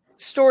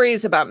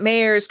stories about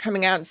mayors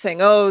coming out and saying,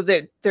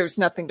 that there's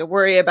nothing to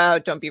worry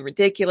about. Don't be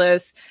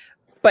ridiculous.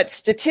 But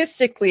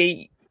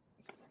statistically,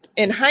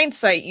 in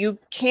hindsight, you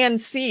can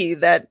see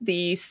that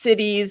the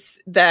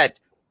cities that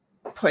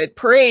put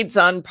parades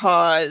on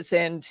pause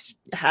and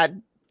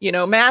had,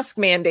 mask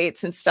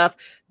mandates and stuff,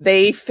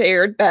 they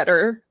fared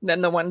better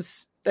than the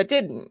ones that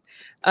didn't.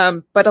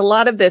 But a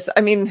lot of this,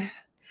 I mean,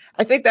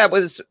 I think that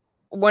was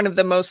one of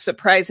the most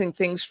surprising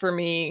things for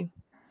me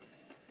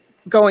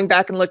going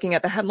back and looking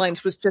at the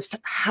headlines was just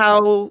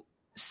how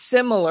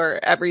similar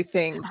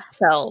everything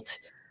felt.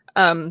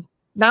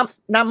 Not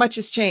much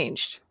has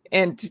changed.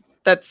 And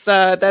that's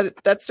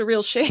a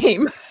real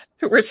shame.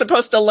 We're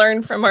supposed to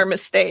learn from our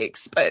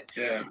mistakes, but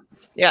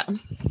yeah.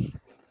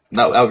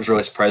 No, I was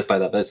really surprised by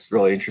that. That's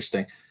really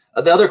interesting.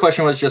 The other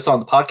question was just on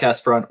the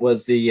podcast front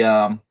was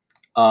the,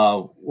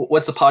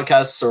 what's a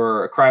podcast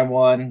or a crime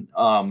one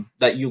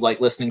that you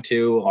like listening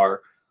to,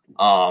 or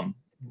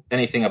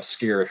anything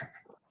obscure?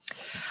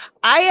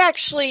 I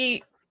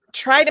actually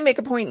try to make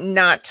a point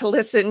not to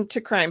listen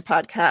to crime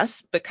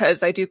podcasts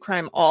because I do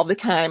crime all the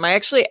time. I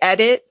actually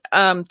edit.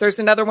 There's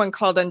another one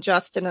called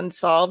Unjust and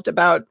Unsolved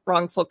about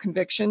wrongful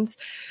convictions.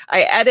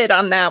 I edit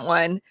on that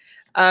one.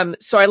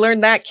 So I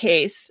learned that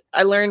case.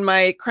 I learned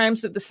my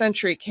Crimes of the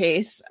Century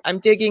case. I'm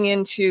digging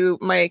into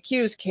my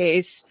accused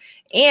case.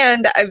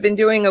 And I've been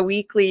doing a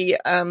weekly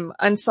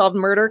unsolved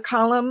murder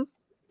column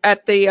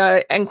at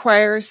the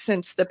Enquirer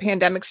since the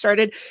pandemic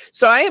started.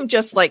 So I am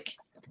just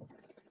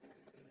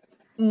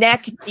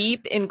neck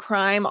deep in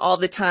crime all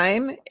the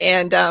time.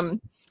 And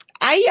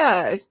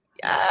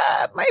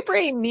My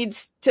brain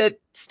needs to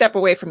step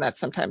away from that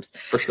sometimes.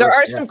 For sure. There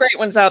are some great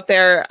ones out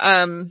there.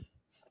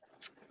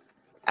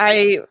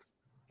 I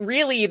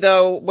really,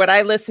 though, what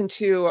I listen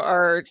to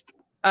are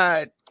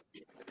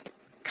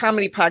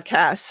comedy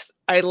podcasts.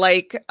 I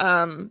like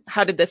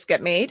How Did This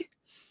Get Made?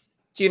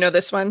 Do you know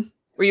this one?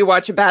 Where you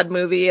watch a bad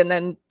movie and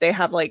then they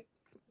have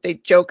they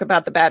joke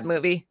about the bad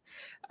movie.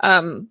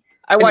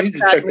 I watch a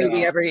bad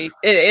movie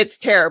it's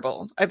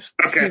terrible. I've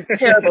seen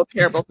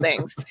terrible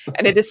things.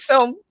 And it is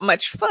so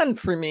much fun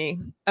for me.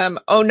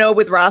 Oh No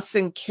with Ross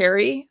and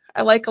Carrie,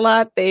 I like a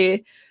lot.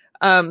 They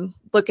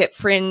look at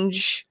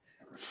fringe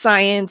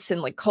science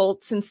and like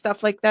cults and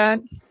stuff like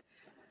that.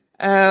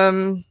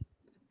 I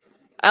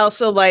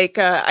also like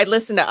I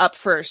listen to Up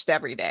First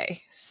every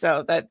day.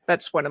 So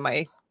that's one of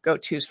my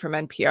go-tos from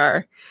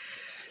NPR.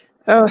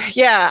 Oh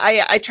yeah,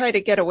 I try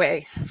to get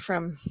away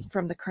from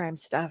the crime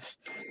stuff.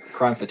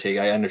 Crime fatigue,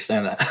 I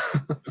understand that.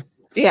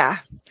 Yeah.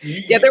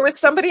 There was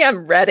somebody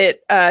on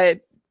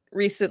Reddit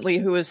recently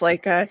who was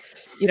like, I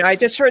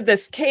just heard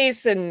this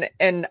case and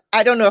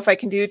I don't know if I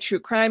can do true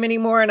crime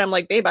anymore. And I'm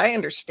like, babe, I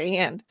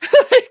understand.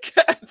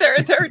 There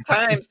are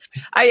times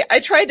I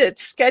try to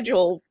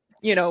schedule,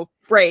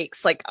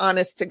 breaks, like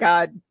honest to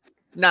God,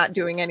 not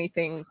doing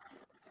anything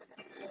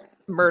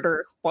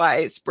murder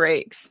wise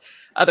breaks.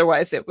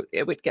 Otherwise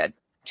it would get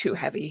too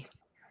heavy.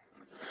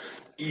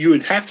 You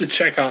would have to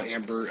check out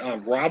Amber.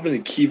 Robin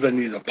and Kiva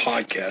Need a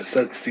Podcast.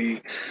 That's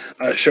the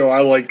show I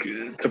like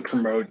to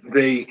promote.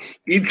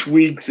 Each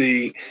week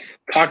they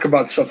talk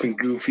about something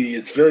goofy.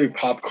 It's very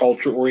pop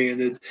culture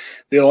oriented.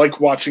 They like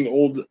watching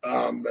old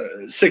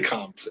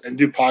sitcoms and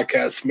do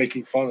podcasts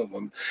making fun of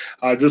them.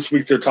 This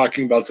week they're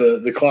talking about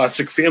the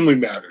classic Family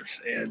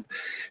Matters, and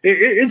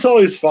it's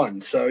always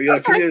fun. So yeah,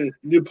 if you need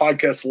a new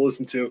podcast to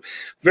listen to,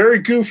 very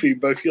goofy,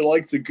 but if you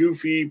like the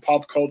goofy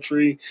pop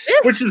culture,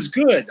 which is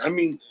good. I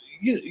mean,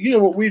 you know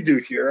what we do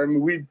here. I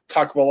mean, we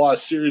talk about a lot of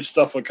serious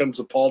stuff when it comes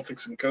to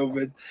politics and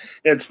COVID. And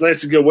it's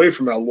nice to get away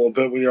from that a little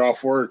bit when you're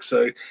off work.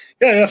 So,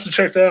 yeah, you have to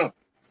check that out.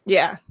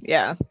 Yeah.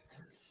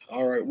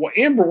 All right. Well,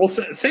 Amber,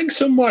 thanks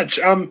so much.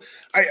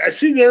 I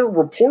see there,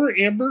 Reporter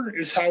Amber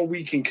is how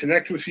we can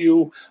connect with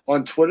you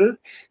on Twitter.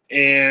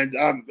 And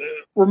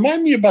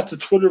remind me about the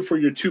Twitter for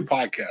your two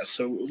podcasts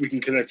so we can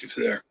connect with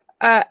you there.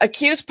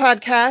 Accused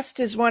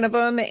Podcast is one of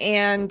them,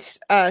 and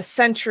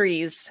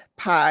Centuries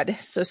Pod.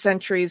 So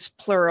Centuries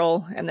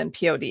plural and then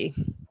POD.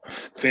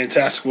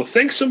 Fantastic. Well,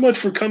 thanks so much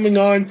for coming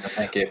on.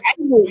 Thank you. I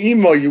will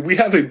email you. We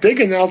have a big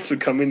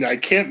announcement coming that I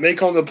can't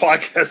make on the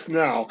podcast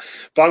now,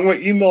 but I'm going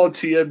to email it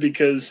to you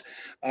because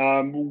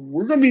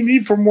we're going to be in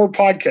need for more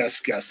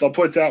podcast guests. I'll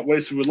put it that way.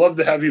 So we'd love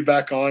to have you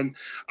back on.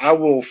 I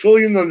will fill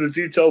you in on the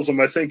details on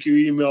my thank you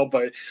email,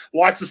 but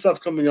lots of stuff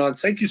coming on.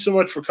 Thank you so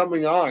much for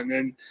coming on,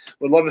 and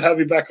we'd love to have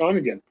you back on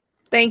again.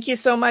 Thank you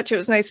so much. It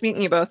was nice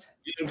meeting you both.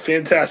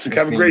 Fantastic.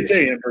 Have a great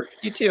day, Amber.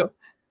 You too.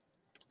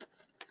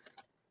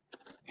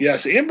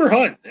 Yes, Amber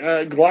Hunt.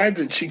 Glad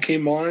that she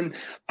came on.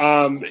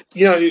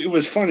 It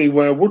was funny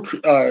when I worked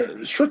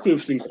strictly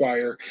with the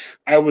Inquirer.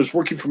 I was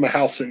working from a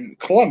house in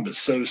Columbus,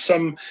 so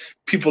some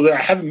people that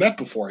I haven't met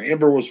before.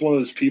 Amber was one of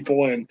those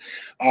people, and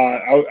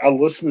I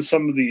listened to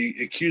some of the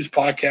Accused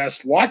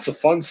podcasts. Lots of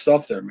fun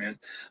stuff there, man.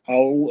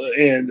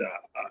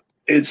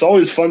 It's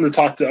always fun to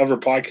talk to other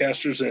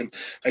podcasters, and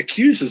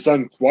Accused has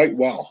done quite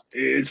well.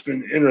 It's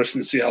been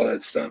interesting to see how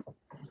that's done.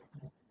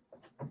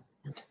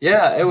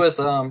 Yeah, it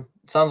was.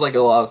 Sounds like a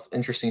lot of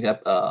interesting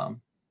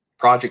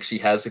projects she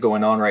has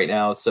going on right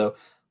now. So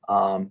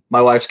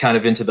my wife's kind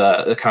of into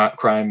the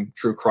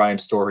true crime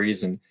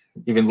stories, and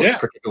even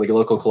particularly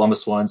local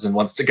Columbus ones, and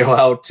wants to go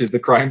out to the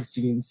crime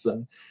scenes.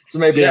 So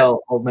maybe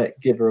I'll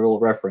give her a little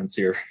reference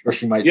here, or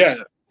she might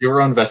do her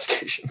own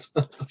investigations.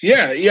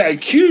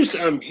 Accused.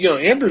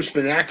 Amber's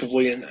been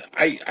actively, and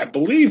I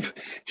believe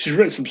she's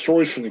written some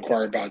stories for the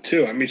Inquirer about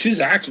too. I mean, she's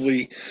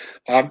actively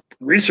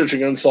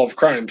researching unsolved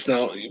crimes.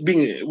 Now,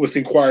 being with the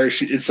Inquirer,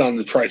 it's on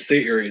the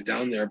tri-state area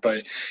down there,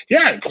 but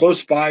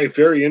close by,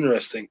 very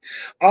interesting.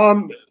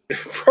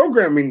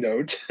 Programming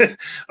note: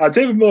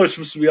 David Miller is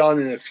supposed to be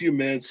on in a few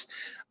minutes.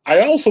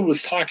 I also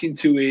was talking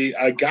to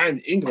a guy in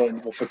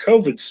England with a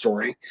COVID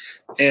story,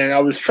 and I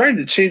was trying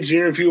to change the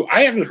interview.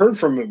 I haven't heard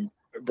from him,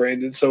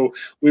 Brandon, so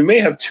we may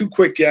have two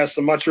quick guests.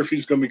 I'm not sure if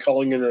he's going to be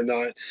calling in or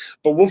not,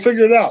 but we'll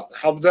figure it out.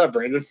 How about that,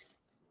 Brandon?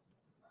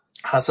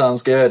 That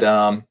sounds good.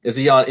 Is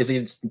he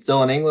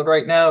still in England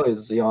right now?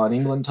 Is he on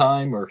England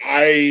time, or?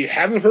 I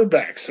haven't heard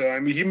back, so I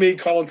mean, he may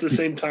call at the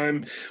same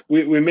time.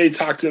 We may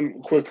talk to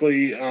him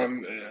quickly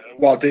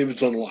while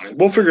David's on the line.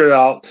 We'll figure it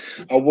out.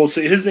 We'll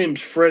see. His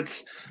name's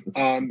Fritz.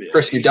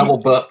 Chris, you double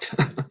booked.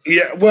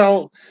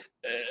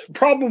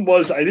 Problem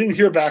was I didn't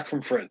hear back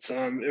from Fritz.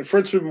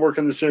 Fritz had been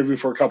working this interview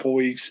for a couple of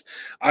weeks.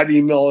 I'd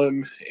email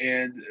him,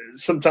 and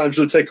sometimes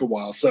it'll take a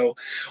while. So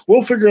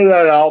we'll figure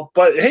that out.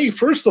 But hey,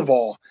 first of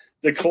all,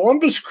 the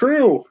Columbus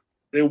Crew,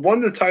 they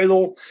won the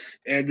title,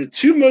 and the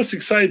two most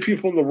excited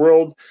people in the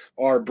world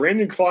are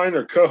Brandon Klein,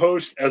 our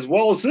co-host, as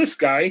well as this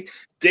guy,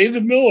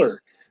 David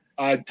Miller.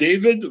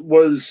 David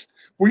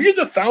were you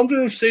the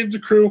founder of Save the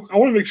Crew? I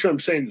want to make sure I'm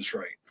saying this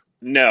right.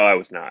 No, I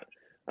was not.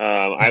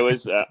 I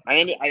was. I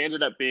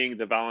ended up being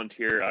the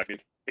volunteer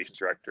communications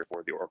director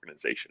for the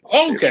organization.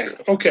 Save the Okay,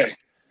 Crew. okay.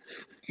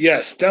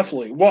 Yes,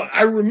 definitely. Well,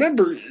 I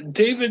remember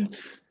David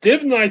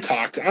and I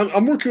talked.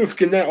 I'm working with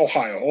Gannett,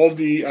 Ohio, all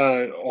the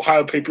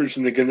Ohio papers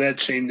in the Gannett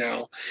chain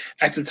now.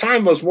 At the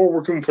time, I was more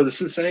working for the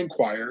Cincinnati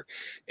Enquirer,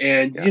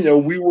 and Yeah.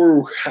 we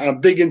were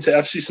big into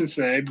FC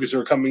Cincinnati because they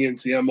were coming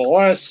into the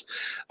MLS.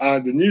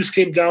 The news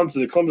came down to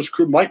the Columbus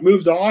Crew might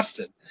move to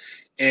Austin,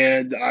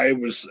 and I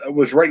was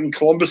writing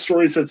Columbus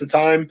stories at the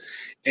time,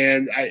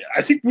 and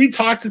I think we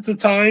talked at the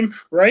time,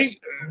 right?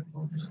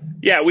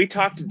 Yeah, we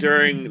talked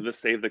during the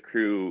Save the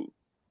Crew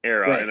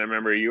era, Right. and I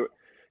remember you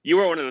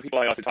were one of the people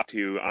I also talked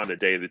to on the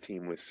day the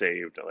team was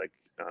saved, like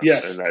and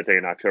Yes. that day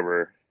in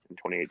October in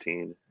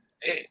 2018.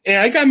 And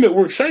I gotta admit,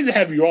 we're excited to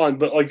have you on,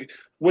 but like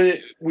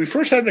we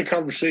first had the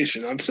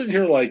conversation, I'm sitting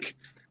here like,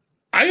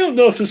 I don't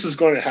know if this is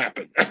going to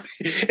happen. And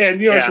as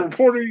a Yeah,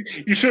 reporter,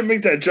 you shouldn't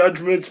make that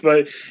judgment,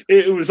 but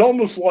it was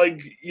almost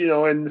like,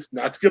 and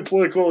not to get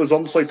political, it was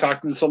almost like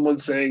talking to someone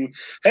saying,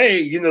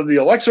 "Hey, the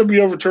election will be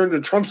overturned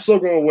and Trump's still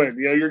going to win."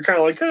 You're kind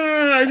of like,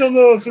 I don't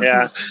know if this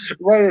yeah, is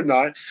right or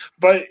not,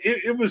 but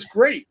it was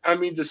great. I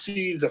mean, to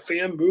see the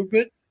fan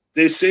movement.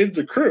 They saved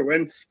the Crew.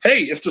 And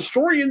hey, if the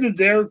story ended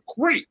there,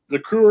 great. The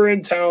Crew are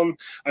in town.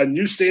 A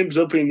new stadium's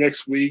opening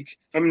next week.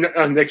 I mean,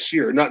 next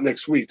year, not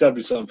next week. That'd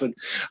be something.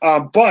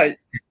 But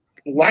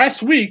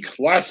last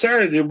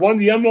Saturday, they won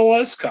the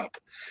MLS Cup.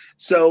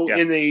 So,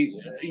 yes. in a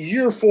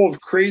year full of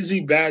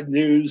crazy bad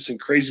news and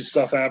crazy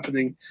stuff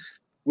happening,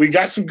 we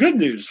got some good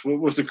news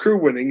with the Crew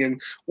winning.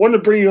 And wanted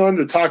to bring you on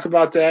to talk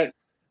about that.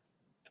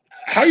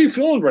 How are you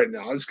feeling right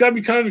now? It's got to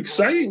be kind of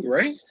exciting,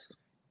 right?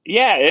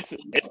 Yeah,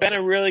 it's been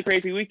a really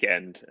crazy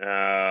weekend.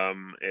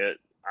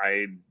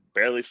 I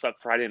barely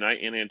slept Friday night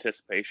in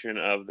anticipation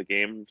of the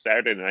game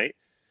Saturday night,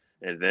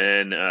 and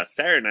then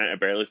Saturday night I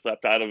barely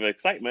slept out of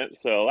excitement.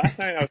 So last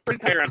night I was pretty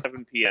tired around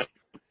 7 p.m.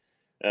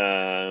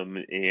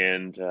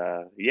 And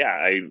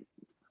yeah,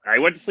 I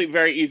went to sleep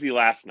very easy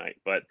last night,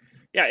 but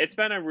yeah, it's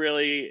been a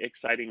really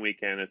exciting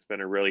weekend. It's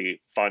been a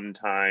really fun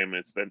time.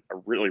 It's been a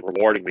really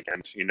rewarding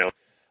weekend.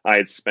 I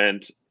had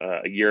spent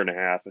a year and a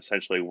half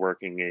essentially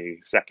working a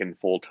second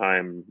full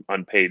time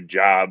unpaid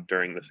job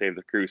during the Save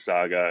the Crew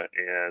saga,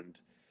 and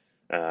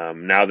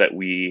now that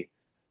we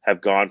have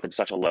gone from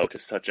such a low to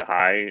such a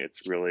high,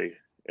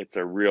 it's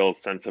a real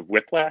sense of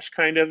whiplash,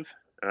 kind of.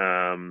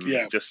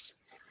 Yeah. Just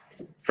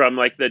from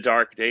like the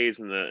dark days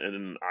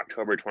in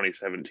October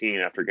 2017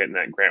 after getting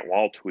that Grant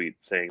Wall tweet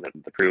saying that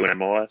the Crew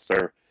and MLS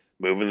are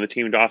moving the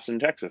team to Austin,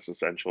 Texas,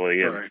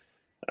 essentially, All and right.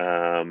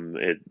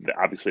 it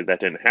obviously that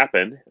didn't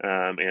happen,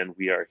 and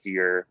we are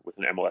here with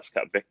an MLS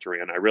Cup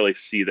victory, and I really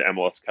see the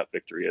MLS Cup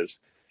victory as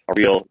a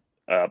real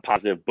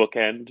positive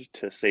bookend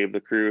to Save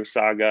the Crew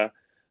saga.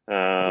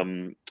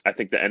 I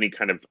think that any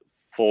kind of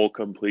full,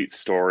 complete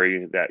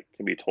story that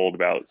can be told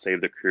about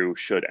Save the Crew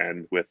should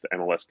end with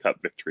MLS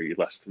Cup victory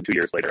less than 2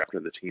 years later after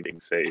the team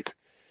being saved.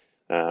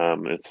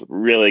 It's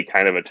really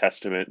kind of a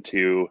testament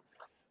to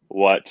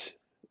what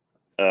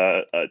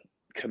a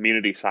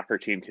community soccer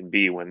team can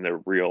be when the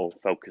real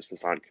focus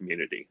is on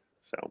community.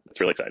 So it's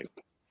really exciting.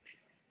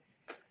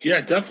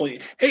 Yeah,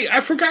 definitely. Hey, I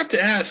forgot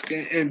to ask,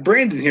 and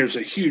Brandon here is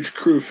a huge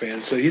Crew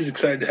fan, so he's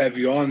excited to have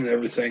you on and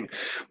everything.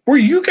 Were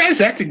you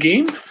guys at the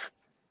game?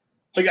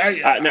 Like,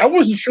 No, I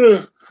wasn't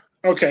sure.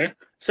 Okay.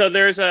 so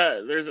there's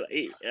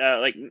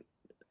like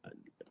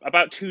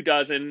about 2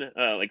 dozen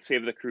like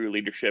Save the Crew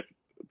leadership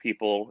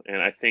people,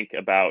 and I think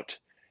about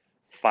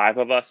five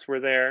of us were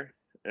there.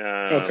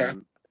 Okay.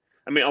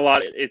 I mean, a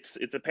lot. It's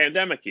a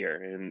pandemic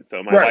year, and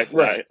so Right.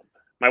 Right.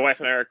 my wife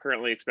and I are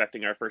currently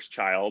expecting our first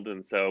child,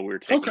 and so we're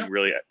Okay. taking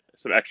really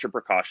some extra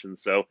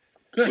precautions. So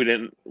Good. we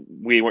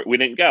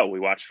didn't go. We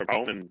watched from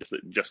home, and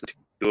just the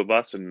two of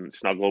us, and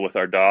snuggle with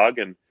our dog,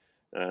 and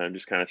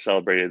just kind of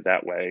celebrated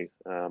that way.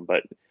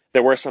 But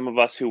there were some of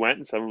us who went,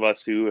 and some of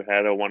us who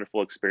had a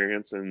wonderful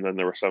experience, and then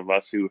there were some of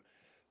us who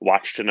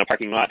watched in a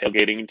parking lot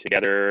tailgating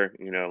together,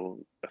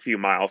 a few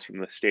miles from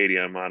the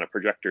stadium on a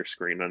projector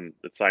screen on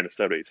the side of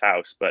somebody's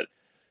house. But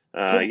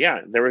Cool.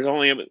 yeah, there was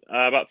only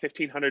about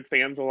 1,500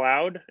 fans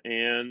allowed,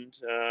 and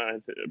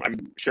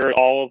I'm sure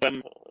all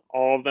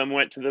of them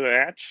went to the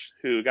match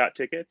who got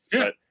tickets.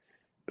 Yeah.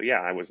 But yeah,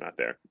 I was not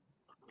there.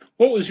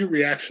 What was your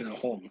reaction at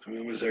home? I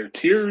mean, was there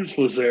tears?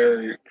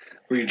 Were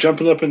you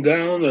jumping up and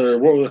down, or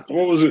what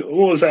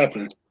was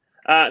happening?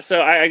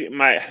 So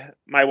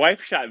my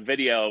wife shot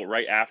video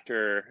right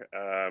after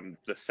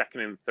the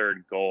second and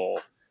third goal,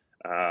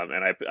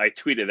 and I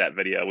tweeted that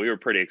video. We were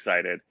pretty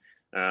excited,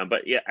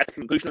 but yeah, at the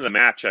conclusion of the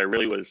match, I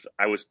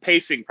was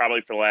pacing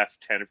probably for the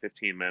last 10 or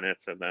 15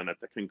 minutes, and then at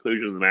the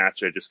conclusion of the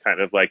match, I just kind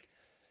of like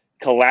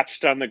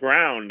collapsed on the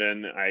ground,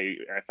 and I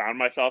found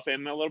myself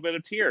in a little bit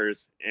of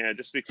tears, and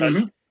just because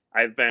Hmm.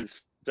 I've been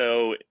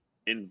so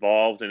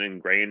involved and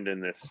ingrained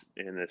in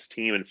this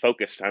team and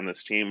focused on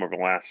this team over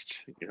the last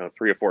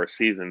 3 or 4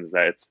 seasons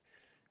that it's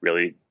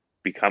really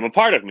become a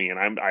part of me, and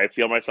I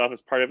feel myself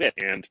as part of it,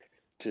 and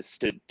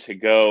to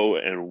go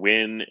and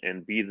win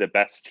and be the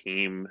best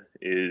team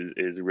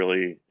is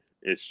really,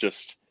 it's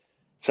just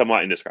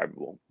somewhat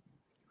indescribable.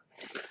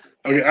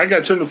 Okay, I got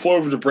to turn the floor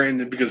over to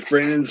Brandon because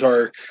Brandon's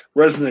our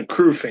resident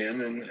Crew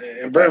fan,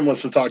 and Brandon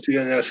wants to talk to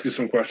you and ask you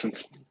some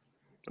questions.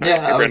 Yeah, Hey, I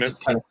was Brandon.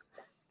 just kind of.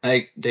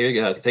 Hey,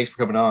 David, thanks for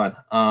coming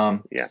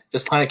on. Yeah.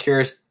 Just kind of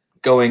curious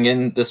going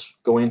into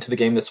the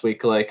game this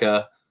week. Like,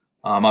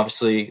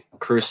 obviously,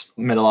 Cruz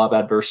met a lot of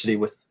adversity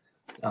with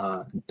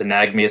the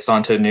Nagbe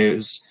Asante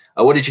news.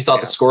 What did you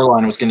thought the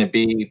scoreline was going to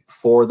be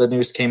before the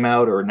news came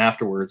out or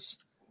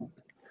afterwards?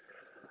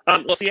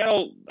 Well,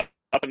 Seattle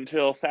up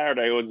until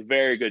Saturday was a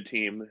very good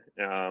team.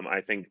 I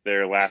think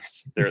their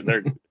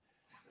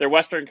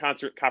Western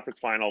Conference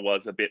final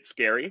was a bit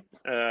scary.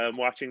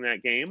 Watching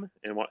that game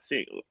and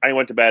I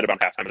went to bed about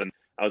halftime, and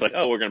I was like,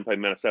 "Oh, we're going to play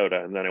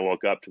Minnesota," and then I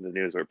woke up to the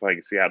news we were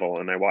playing Seattle,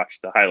 and I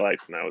watched the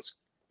highlights, and I was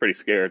pretty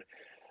scared.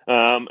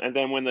 And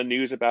then when the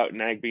news about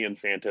Nagbe and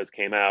Santos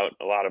came out,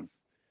 a lot of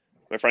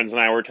my friends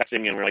and I were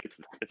texting, and we're like,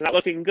 "It's not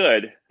looking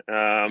good."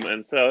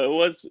 And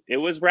so it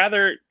was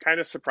rather kind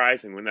of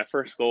surprising when that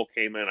first goal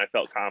came in. I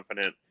felt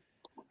confident.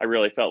 I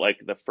really felt like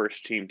the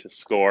first team to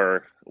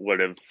score would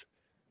have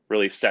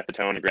really set the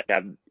tone and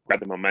grab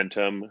the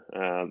momentum.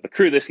 The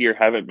Crew this year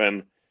haven't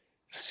been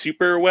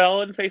super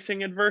well in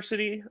facing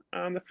adversity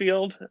on the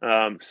field.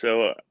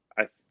 So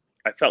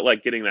I felt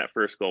like getting that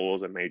first goal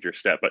was a major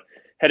step. But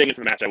heading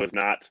into the match, I was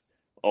not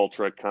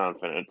ultra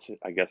confident,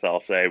 I guess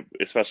I'll say,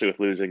 especially with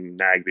losing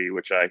Nagbe,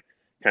 which I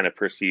kind of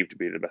perceived to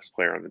be the best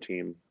player on the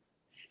team.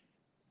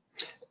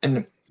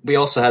 And we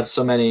also had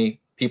so many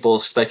people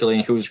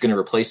speculating who was going to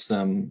replace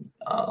them,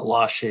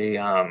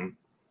 Lashe,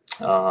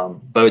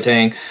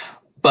 Boateng.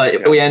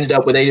 But we ended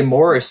up with Aiden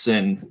Morris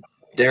and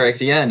Derek at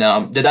the end.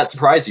 Did that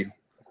surprise you?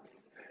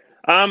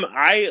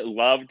 I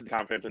loved the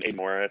confidence in Aiden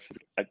Morris,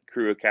 a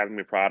Crew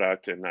Academy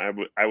product, and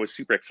I was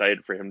super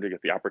excited for him to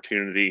get the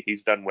opportunity.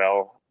 He's done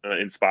well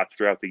in spots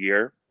throughout the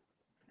year,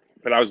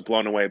 but I was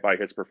blown away by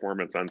his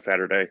performance on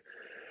Saturday.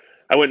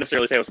 I wouldn't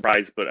necessarily say I was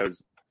surprised, but I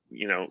was,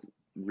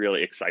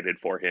 really excited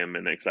for him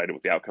and excited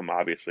with the outcome.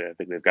 Obviously, I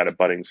think they've got a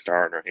budding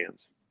star in our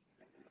hands.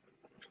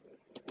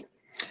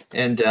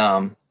 And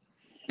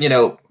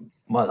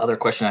one other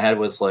question I had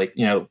was like,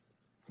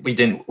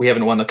 we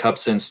haven't won the cup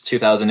since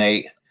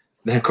 2008.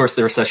 Then of course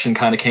the recession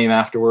kind of came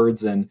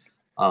afterwards and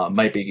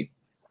might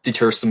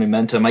deter some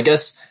momentum. I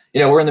guess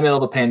we're in the middle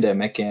of a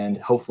pandemic, and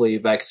hopefully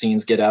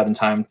vaccines get out in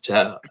time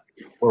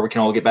where we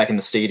can all get back in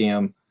the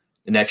stadium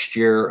the next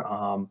year.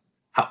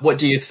 What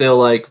do you feel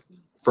like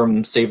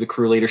from Save the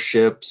Crew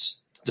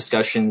leadership's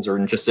discussions,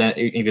 or just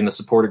even the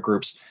supporter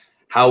groups?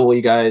 How will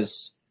you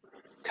guys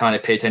kind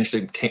of pay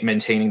attention to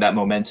maintaining that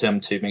momentum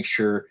to make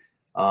sure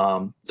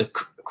the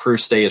Crew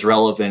stays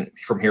relevant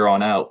from here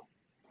on out?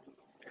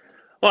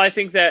 Well, I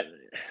think that,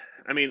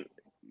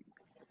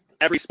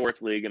 every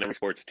sports league and every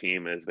sports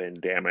team has been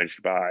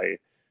damaged by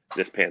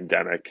this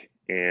pandemic,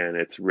 and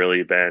it's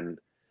really been,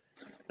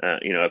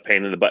 a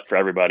pain in the butt for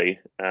everybody.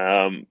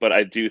 But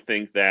I do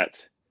think that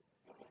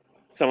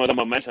some of the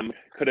momentum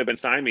could have been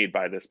stymied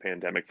by this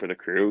pandemic for the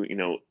Crew.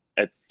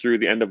 Through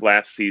the end of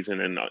last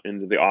season and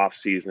into the off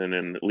season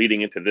and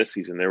leading into this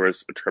season, there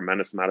was a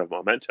tremendous amount of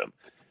momentum.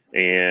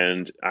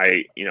 And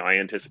I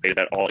anticipated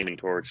that all leaning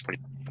towards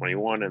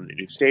 2021 and the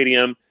new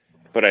stadium.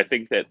 But I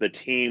think that the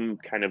team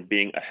kind of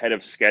being ahead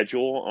of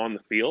schedule on the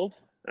field,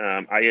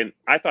 I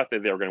thought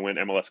that they were going to win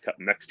MLS Cup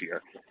next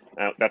year.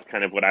 That's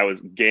kind of what I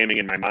was gaming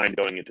in my mind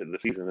going into the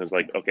season. Is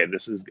like, okay,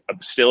 this is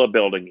still a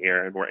building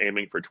here, and we're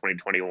aiming for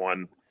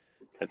 2021,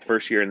 the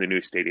first year in the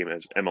new stadium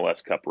as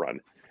MLS Cup run.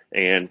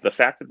 And the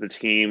fact that the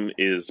team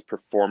is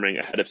performing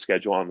ahead of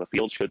schedule on the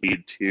field should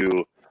lead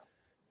to,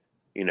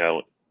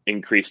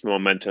 increased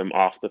momentum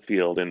off the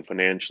field and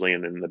financially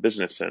and in the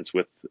business sense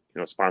with,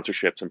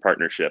 sponsorships and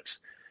partnerships.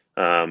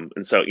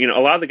 And so,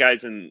 a lot of the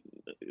guys and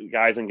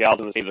gals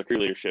in the Save the Crew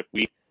leadership,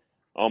 we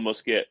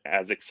almost get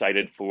as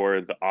excited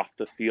for the off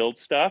the field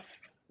stuff,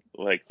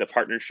 like the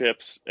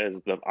partnerships, as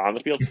the on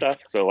the field stuff.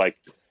 So like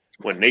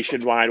when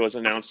Nationwide was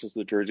announced as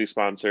the jersey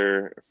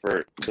sponsor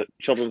for the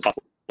children's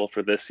hospital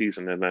for this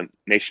season, and then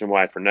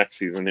Nationwide for next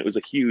season, it was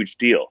a huge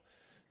deal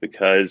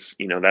because,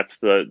 that's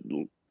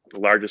the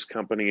largest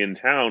company in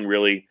town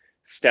really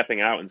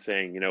stepping out and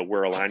saying,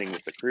 we're aligning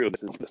with the Crew.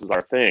 This is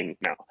our thing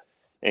now.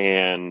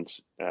 And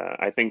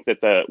I think that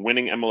the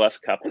winning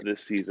MLS Cup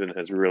this season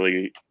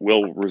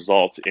will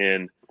result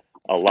in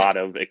a lot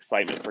of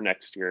excitement for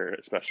next year,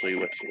 especially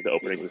with the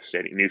opening of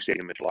the new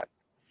stadium in July.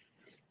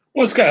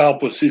 Well, it's got to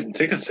help with season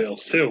ticket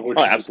sales too.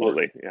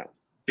 Absolutely,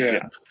 yeah.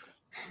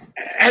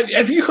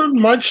 Have you heard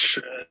much?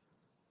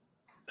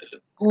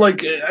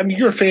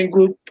 You're a fan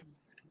group.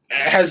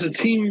 Has the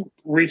team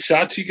reached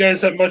out to you guys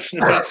that much in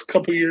the past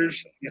couple of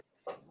years?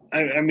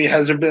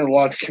 Has there been a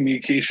lot of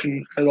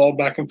communication at all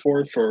back and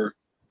forth? Or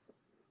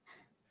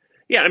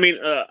yeah,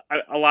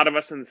 a lot of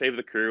us in Save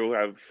the Crew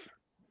have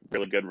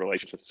really good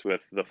relationships with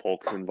the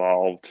folks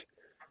involved.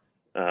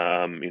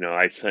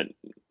 I sent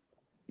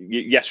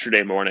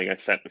yesterday morning, I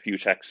sent a few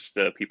texts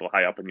to people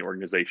high up in the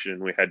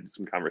organization. We had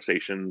some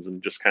conversations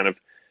and just kind of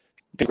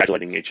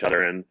congratulating each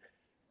other. And,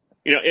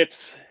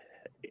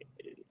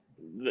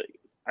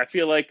 I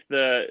feel like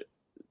the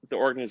the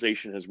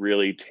organization has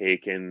really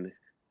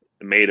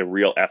made a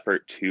real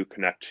effort to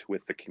connect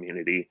with the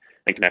community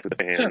and connect with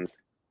the fans.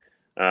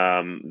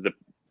 The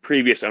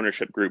previous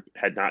ownership group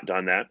had not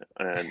done that,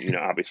 and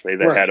obviously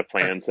they had a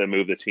plan to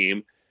move the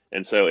team,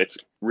 and so it's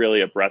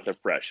really a breath of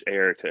fresh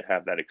air to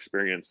have that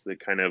experience, the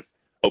kind of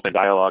open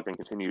dialogue and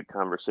continued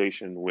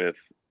conversation with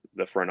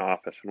the front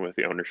office and with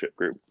the ownership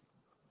group.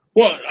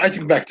 Well, I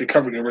think back to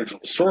covering the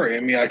original story. I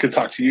mean, I could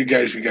talk to you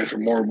guys. You guys are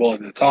more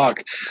willing to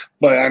talk,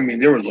 but I mean,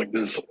 there was like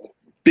this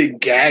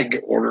big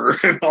gag order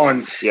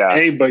on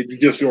anybody to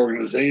give the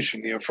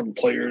organization. From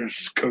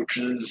players,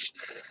 coaches,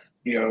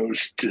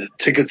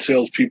 ticket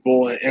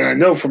salespeople, and I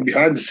know from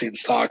behind the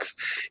scenes talks,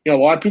 a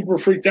lot of people were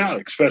freaked out,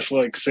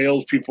 especially like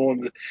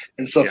salespeople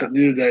and stuff that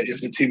knew that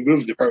if the team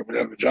moved, they probably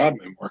wouldn't have a job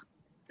anymore.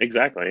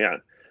 Exactly, yeah.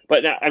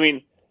 But now, I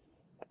mean,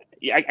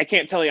 I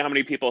can't tell you how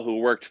many people who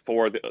worked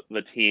for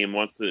the team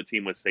once the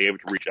team was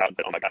saved reached out and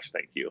said, "Oh my gosh,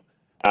 thank you,"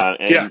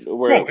 and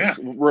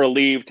we're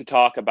relieved to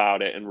talk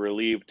about it and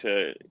relieved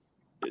to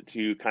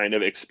kind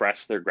of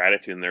express their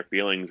gratitude and their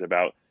feelings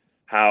about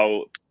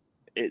how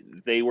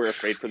they were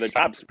afraid for their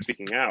jobs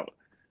speaking out.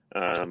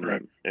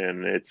 And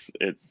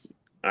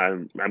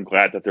I'm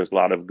glad that there's a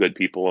lot of good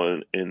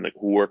people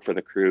who work for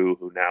the Crew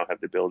who now have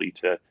the ability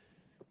to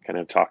kind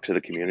of talk to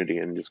the community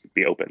and just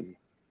be open.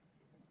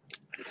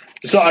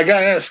 So I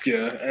gotta ask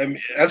you,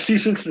 FC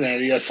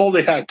Cincinnati, I saw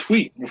they had a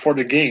tweet before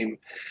the game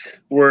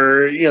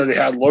where they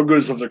had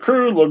logos of the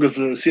Crew, logos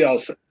of the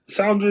Seattle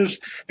Sounders,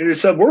 and they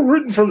said, "We're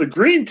rooting for the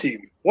green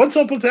team." What's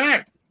up with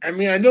that? I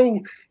mean, I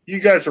know you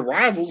guys are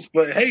rivals,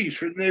 but hey,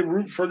 shouldn't they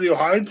root for the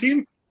Ohio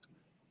team?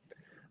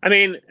 I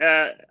mean,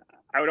 I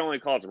would only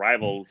call us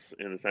rivals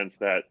in the sense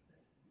that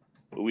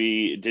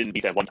we didn't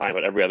beat them one time,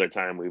 but every other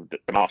time we've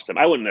demolished them.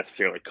 I wouldn't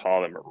necessarily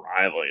call them a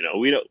rival.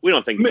 We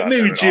don't think about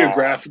maybe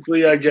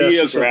geographically, I guess.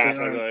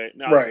 Geographically,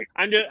 no. Right.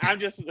 I'm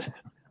just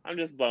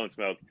blowing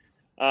smoke.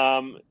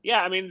 I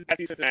mean,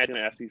 FC Cincinnati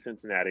and FC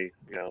Cincinnati.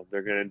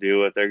 They're gonna do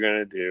what they're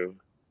gonna do.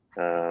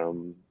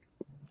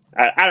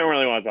 I don't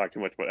really want to talk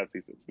too much about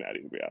FC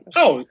Cincinnati, to be honest.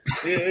 Oh,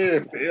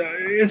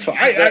 it's fine.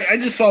 I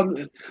just found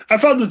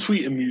the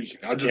tweet amusing.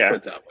 I'll just put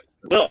it that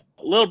way.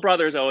 Little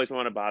brothers always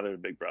want to bother the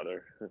big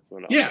brother. That's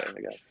what I'll say,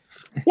 I guess.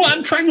 Well,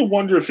 I'm trying to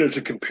wonder if there's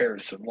a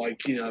comparison.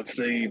 Like, if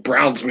the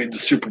Browns made the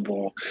Super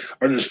Bowl,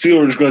 or the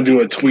Steelers going to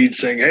do a tweet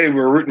saying, "Hey,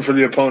 we're rooting for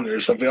the opponent"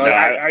 or something. No,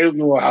 I don't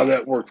know how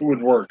that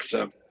would work.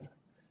 So,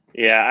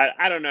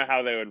 I don't know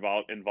how they would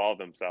involve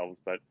themselves,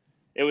 but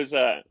it was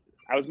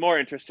I was more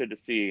interested to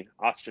see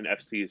Austin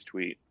FC's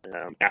tweet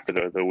after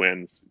the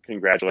wins,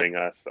 congratulating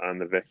us on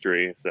the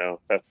victory.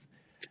 So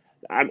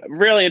I'm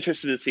really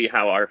interested to see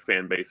how our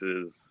fan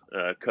bases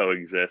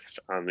coexist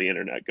on the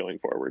internet going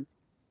forward.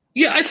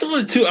 Yeah, I saw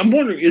it too. I'm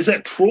wondering, is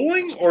that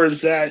trolling or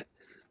is that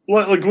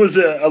was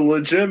it a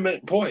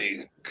legitimate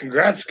boy?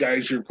 Congrats,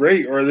 guys, you're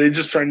great. Or are they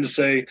just trying to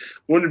say,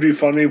 wouldn't it be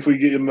funny if we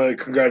give him a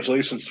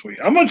congratulations tweet?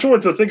 I'm not sure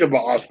what to think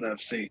about Austin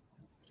FC.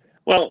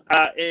 Well,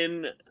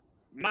 in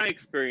my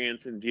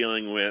experience in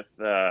dealing with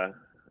the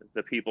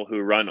people who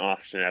run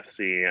Austin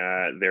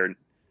FC,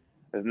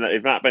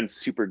 they've not been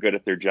super good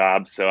at their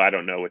job, so I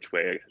don't know which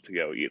way to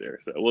go either.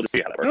 So we'll just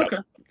see how that works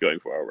out going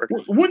forward.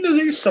 When are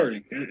they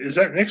starting? Is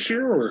that next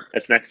year or?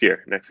 It's next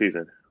year, next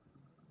season.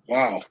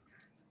 Wow.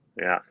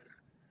 Yeah.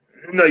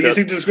 No, you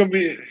think there's gonna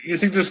be a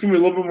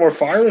little bit more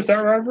fire with that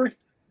rivalry?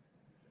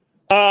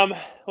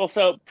 Well,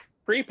 so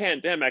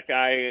pre-pandemic,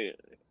 I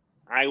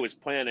was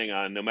planning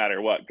on, no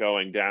matter what,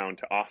 going down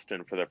to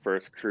Austin for the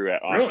first Crew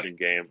at Austin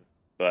game.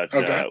 But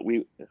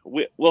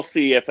we'll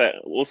see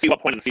we'll see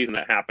what point in the season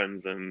that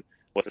happens and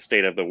what's the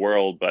state of the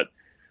world. But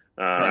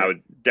I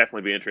would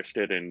definitely be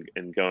interested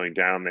in going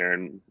down there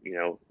and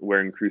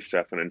wearing Crew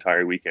stuff an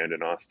entire weekend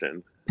in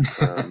Austin.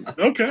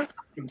 Okay,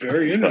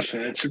 very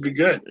interesting. It should be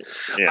good.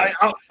 Yeah.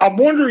 I'm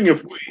wondering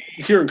if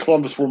here in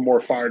Columbus we're more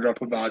fired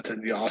up about it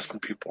than the Austin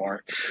people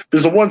are.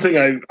 Because the one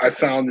thing I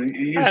found, and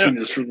you've seen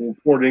this from the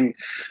reporting,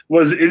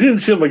 was it didn't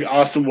seem like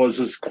Austin was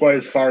as quite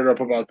as fired up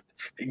about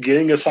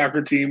getting a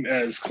soccer team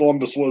as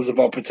Columbus was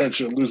about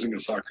potentially losing a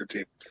soccer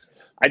team.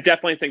 I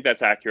definitely think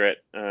that's accurate.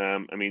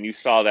 I mean, you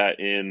saw that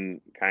in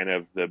kind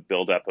of the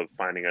buildup of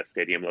finding a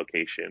stadium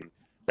location.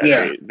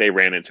 They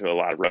ran into a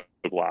lot of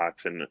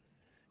roadblocks, and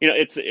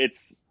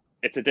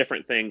it's a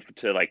different thing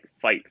to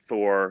fight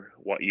for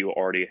what you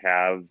already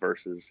have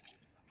versus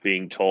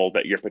being told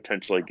that you're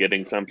potentially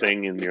getting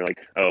something, and you're like,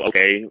 oh,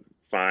 okay,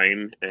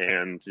 fine,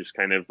 and just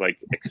kind of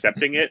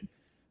accepting it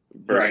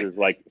versus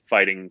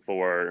fighting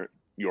for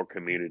your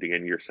community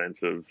and your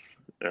sense of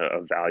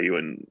value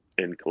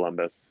in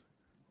Columbus.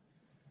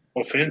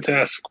 Well,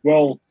 fantastic.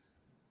 Well,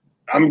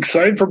 I'm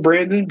excited for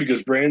Brandon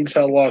because Brandon's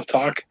had a lot of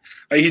talk.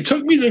 He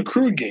took me to the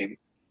Crew game,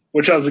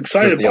 which I was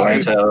excited about.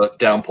 The Atlanta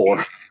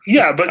downpour.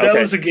 Yeah, but that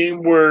was a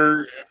game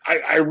where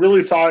I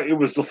really thought it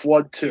was the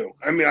flood too.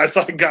 I mean, I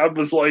thought God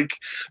was like,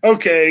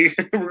 okay,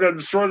 we're going to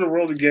destroy the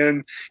world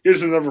again.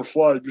 Here's another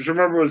flood. Because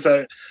remember, it was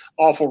that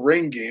awful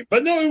rain game.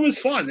 But no, it was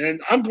fun.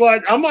 And I'm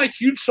glad. I'm not a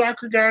huge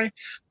soccer guy,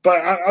 but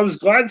I was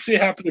glad to see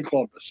it happen in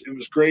Columbus. It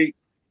was great.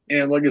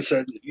 And like I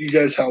said, you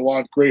guys had a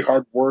lot of great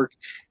hard work.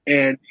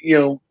 And,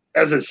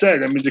 as I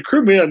said, I mean, the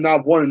Crew may have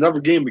not won another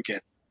game again.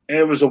 And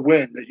it was a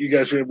win that you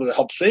guys were able to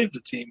help save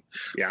the team.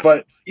 Yeah.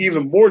 But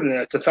even more than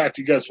that, the fact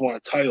you guys won a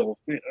title,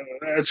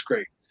 that's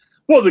great.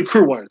 Well, the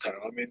Crew won a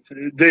title. I mean,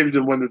 David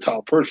didn't win the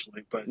title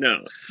personally, but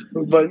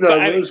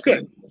it was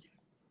good.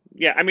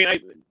 Yeah, I mean,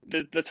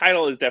 the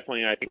title is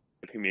definitely, I think,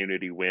 a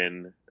community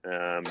win,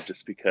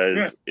 just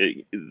because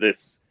the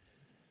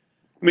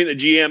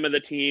GM of the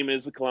team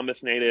is a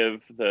Columbus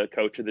native. The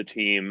coach of the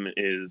team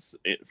is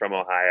from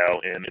Ohio,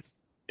 and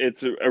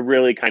it's a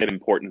really kind of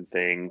important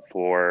thing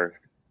for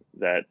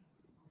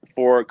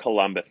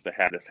Columbus to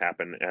have this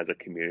happen as a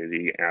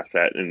community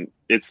asset. And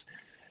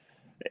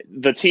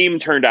the team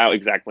turned out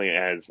exactly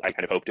as I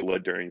kind of hoped it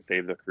would during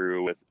Save the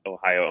Crew, with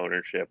Ohio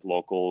ownership,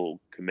 local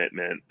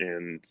commitment,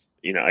 and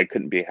I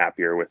couldn't be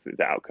happier with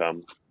the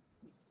outcome.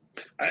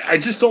 I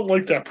just don't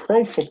like that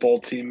pro football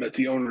team that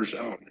the owners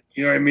own.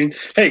 You know what I mean?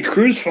 Hey,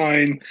 Crew's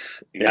fine.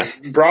 Yeah.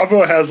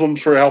 Bravo has them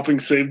for helping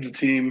save the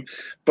team,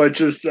 but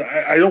just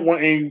I don't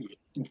want any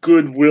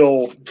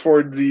goodwill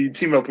toward the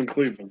team up in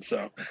Cleveland.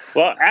 So,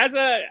 well, as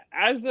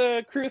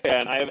a Crew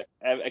fan, I've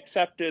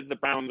accepted the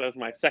Browns as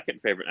my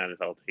second favorite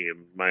NFL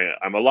team.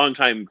 I'm a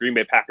longtime Green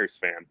Bay Packers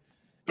fan.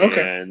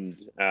 Okay. And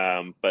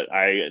but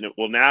I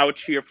will now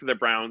cheer for the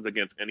Browns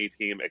against any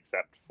team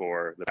except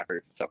for the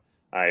Packers. So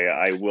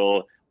I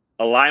will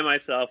ally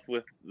myself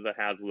with the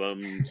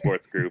Haslam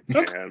Sports Group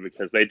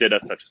because they did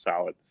us such a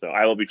solid. So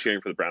I will be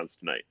cheering for the Browns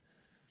tonight.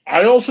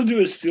 I also do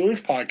a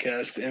Steelers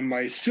podcast, and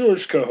my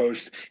Steelers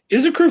co-host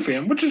is a Crew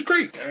fan, which is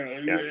great.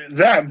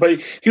 But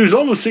he was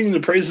almost singing the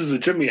praises of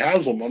Jimmy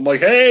Haslam. I'm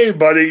like, hey,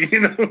 buddy,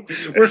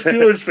 we're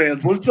Steelers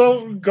fans. Let's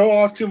don't go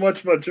off too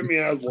much about Jimmy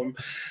Haslam.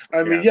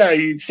 I mean,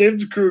 he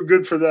saved the Crew,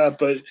 good for that,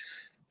 but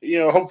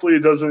hopefully it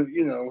doesn't,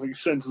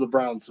 extend to the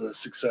Browns'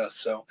 success.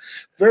 So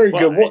very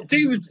good. Well,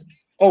 David.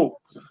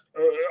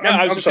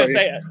 I was just going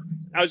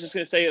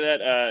to say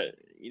that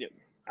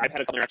I've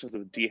had a couple interactions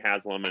with Dee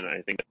Haslam, and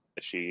I think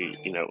that she,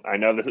 I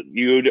know that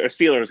you're a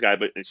Steelers guy,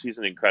 but she's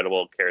an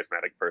incredible,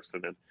 charismatic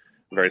person, and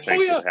I'm very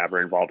thankful to have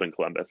her involved in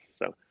Columbus.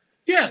 So.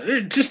 Yeah,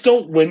 just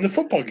don't win the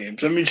football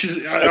games. I mean,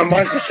 I'm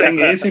not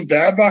saying anything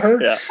bad about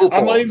her. Yeah.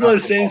 I'm not even going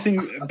to say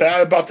anything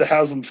bad about the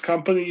Haslam's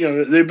company.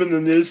 They've been in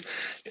the news.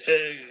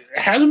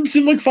 Haslam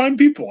seem like fine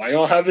people. I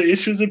don't have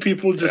issues with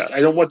people.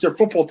 I don't want their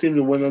football team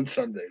to win on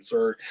Sundays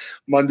or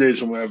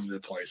Mondays or whenever they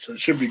play. So it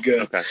should be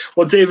good. Okay.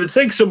 Well, David,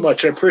 thanks so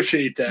much. I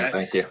appreciate that.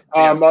 Thank you.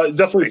 I'll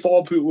definitely follow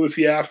up with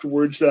you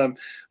afterwards.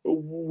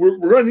 We're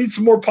going to need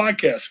some more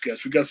podcast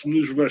guests. We've got some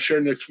news we're going to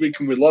share next week,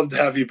 and we'd love to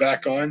have you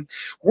back on.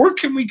 Where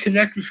can we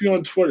connect with you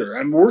on Twitter?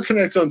 I mean, we're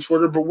connected on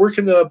Twitter, but where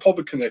can the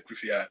public connect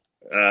with you at?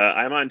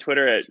 I'm on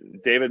Twitter at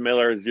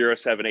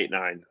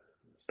DavidMiller0789.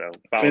 So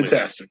follow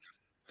Fantastic. Me.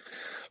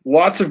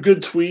 Lots of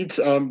good tweets.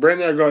 Brandon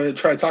and I are going to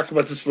try to talk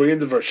about this for the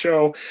end of our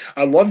show.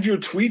 I loved your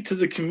tweet to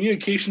the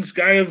communications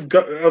guy of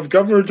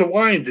Governor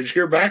DeWine. Did you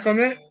hear back on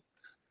that?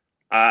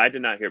 I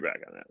did not hear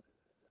back on that.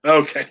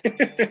 Okay.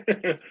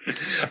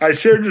 I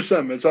shared your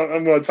sentiments.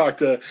 I'm going to talk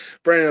to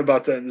Brandon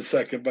about that in a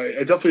second, but I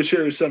definitely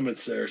shared your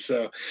sentiments there.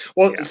 So,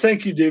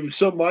 Thank you, David,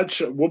 so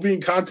much. We'll be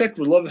in contact.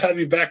 We'd love to have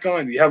you back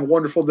on. You have a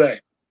wonderful day.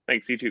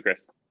 Thanks. You too,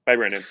 Chris. Bye,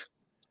 Brandon.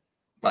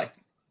 Bye.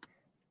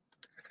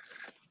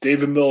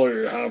 David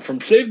Miller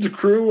from Save the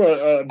Crew,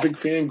 a big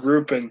fan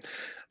group, and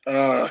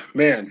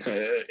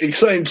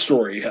exciting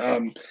story.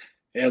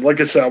 And like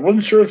I said, I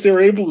wasn't sure if they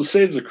were able to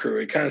save the Crew.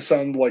 It kind of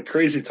sounded like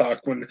crazy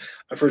talk when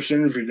I first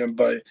interviewed them,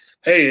 but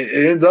hey, it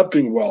ended up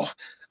being well.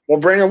 Well,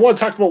 Brandon, I want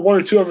to talk about one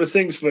or two other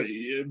things, but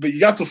you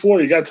got the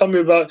floor. You got to tell me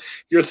about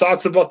your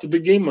thoughts about the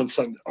big game on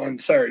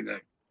Saturday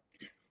night.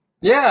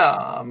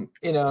 Yeah,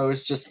 it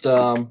was just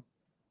the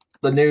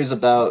news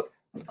about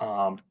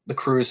the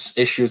Crew's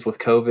issues with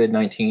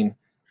COVID-19.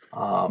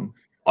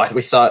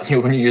 We thought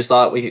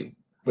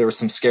there were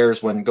some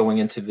scares when going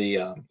into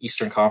the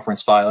Eastern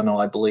Conference final,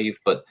 I believe,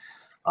 but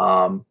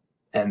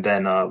and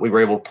then we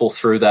were able to pull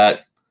through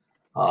that,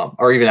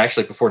 or even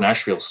actually before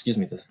Nashville. Excuse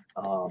me, the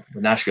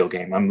Nashville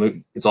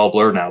game. It's all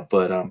blurred now,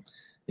 but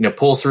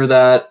pull through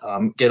that,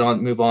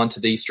 move on to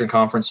the Eastern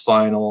Conference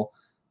final,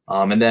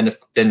 and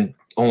then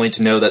only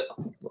to know that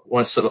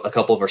once a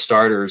couple of our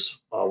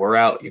starters were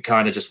out, you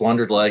kind of just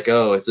wondered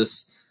is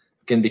this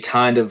going to be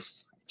kind of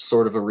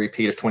sort of a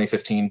repeat of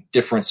 2015,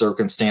 different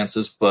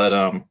circumstances, but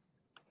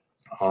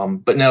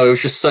no, it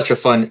was just such a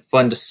fun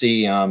to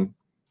see.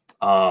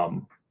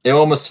 It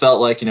almost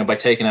felt like, by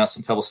taking out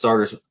some couple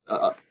starters,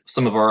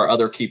 some of our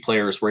other key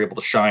players were able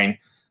to shine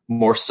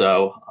more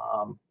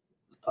so.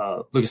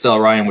 Lucas L.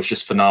 Ryan was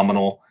just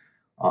phenomenal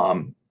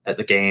at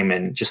the game,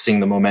 and just seeing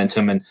the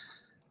momentum. And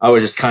I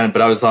was just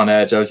but I was on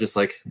edge. I was just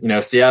like,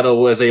 Seattle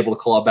was able to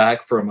claw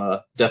back from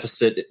a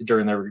deficit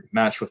during their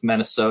match with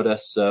Minnesota.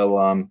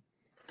 So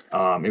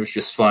it was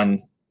just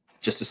fun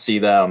just to see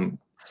them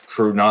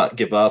Crew not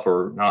give up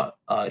or not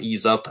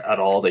ease up at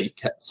all. They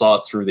saw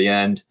it through the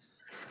end.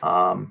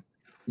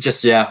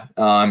 Just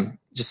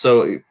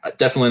so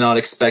definitely not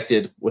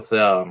expected with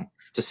to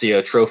see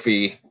a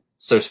trophy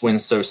win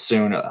so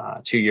soon,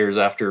 2 years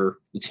after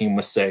the team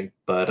was saved.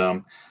 But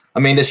I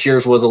mean, this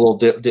year's was a little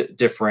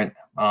different.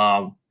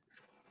 No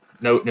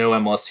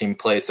MLS team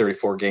played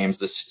 34 games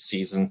this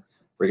season,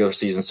 regular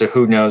season. So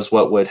who knows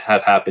what would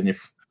have happened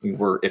if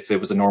it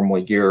was a normal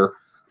year.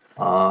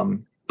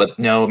 But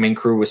no, I mean,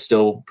 Crew was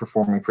still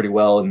performing pretty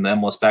well in the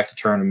MLS Back to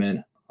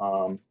Tournament.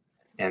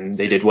 And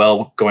they did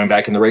well going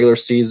back in the regular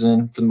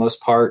season for the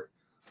most part.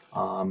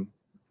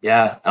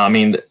 Yeah, I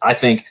mean, I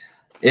think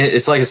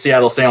it's like a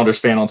Seattle Sounders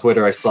fan on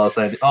Twitter I saw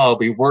said, "Oh, it'd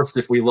be worse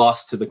if we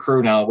lost to the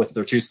Crew now with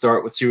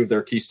two of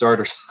their key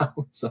starters."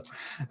 So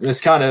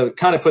this kind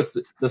of puts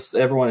this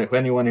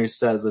anyone who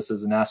says this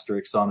is an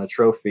asterisk on a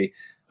trophy.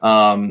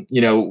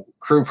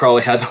 Crew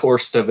probably had the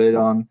worst of it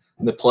on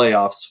the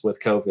playoffs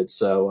with COVID,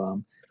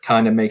 so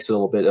kind of makes it a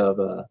little bit of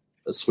a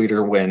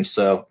sweeter win.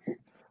 So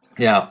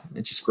yeah,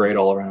 it's just great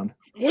all around.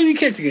 Well, you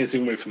can't take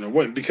anything away from the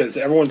win because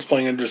everyone's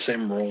playing under the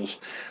same rules.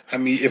 I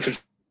mean, if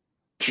it's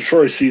a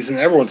shorter season,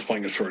 everyone's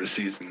playing a shorter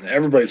season.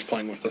 Everybody's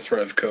playing with the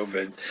threat of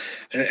COVID.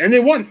 And they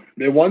won.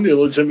 They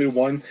legitimately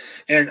won.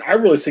 And I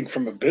really think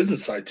from a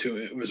business side, too,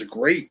 it was a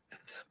great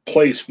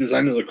place because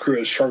I know the Crew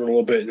has struggled a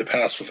little bit in the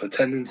past with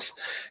attendance.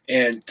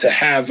 And to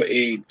have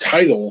a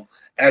title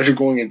as you're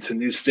going into a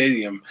new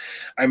stadium,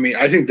 I mean,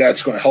 I think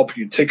that's going to help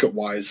you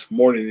ticket-wise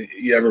more than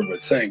you ever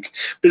would think.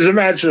 Because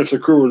imagine if the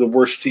Crew were the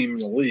worst team in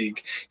the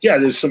league. Yeah,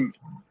 there's some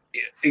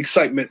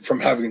excitement from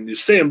having a new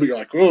stadium, but you're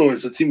like, oh,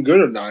 is the team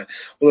good or not?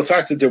 Well, the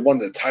fact that they won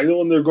the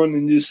title and they're going to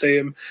a new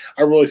stadium,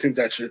 I really think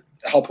that should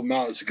help them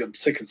out as a good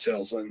ticket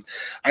sales. And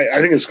I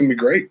think it's going to be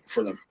great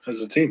for them as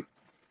a team.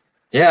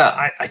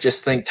 Yeah, I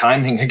just think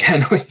timing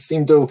again. We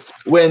seem to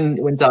win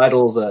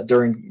titles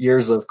during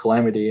years of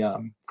calamity.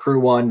 Crew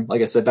won,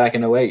 like I said, back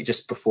in 2008,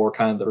 just before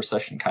kind of the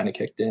recession kind of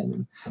kicked in.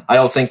 And I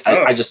don't think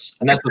and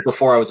that's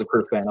before I was a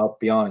Crew fan. I'll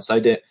be honest, I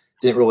didn't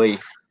really,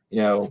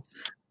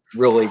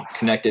 really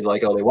connected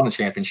like, oh, they won a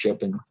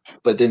championship,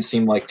 but it didn't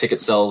seem like ticket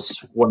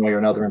sales one way or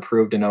another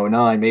improved in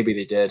 2009. Maybe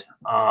they did.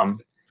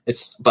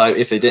 But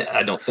if they didn't,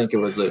 I don't think it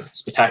was a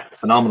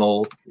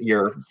phenomenal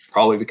year,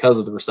 probably because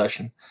of the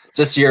recession.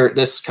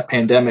 This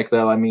pandemic,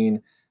 though, I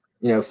mean,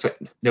 no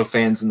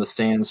fans in the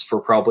stands for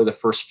probably the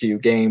first few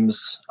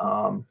games.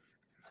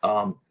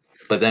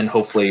 But then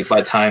hopefully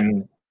by the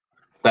time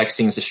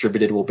vaccines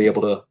distributed, we'll be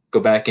able to go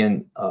back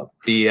and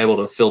be able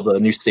to fill the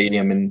new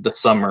stadium in the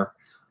summer.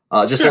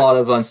 A lot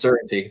of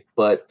uncertainty.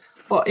 But,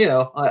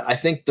 I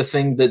think the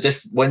thing,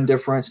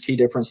 key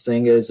difference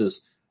thing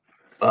is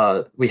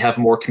we have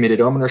more committed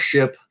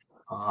ownership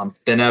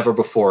than ever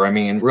before. I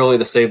mean, really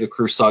the Save the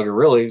Crew saga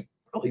really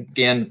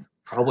began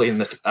probably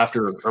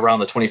around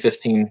the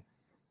 2015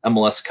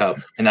 MLS Cup,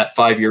 and that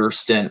 5-year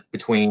stint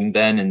between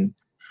then and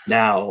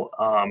now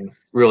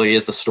really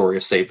is the story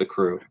of Save the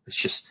Crew. It's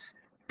just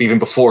even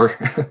before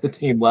the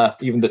team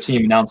left, even the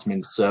team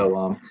announcement.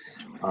 So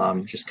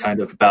just kind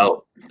of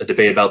about a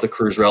debate about the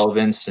Crew's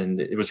relevance, and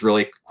it was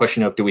really a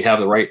question of, do we have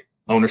the right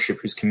ownership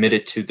who's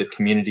committed to the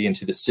community and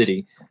to the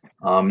city?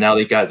 Now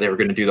they were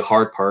going to do the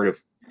hard part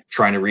of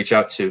trying to reach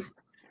out to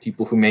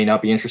people who may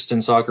not be interested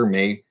in soccer,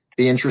 may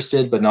be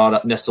interested, but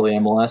not necessarily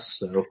MLS.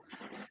 So,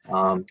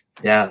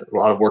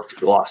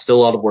 still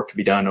a lot of work to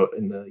be done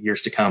in the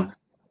years to come.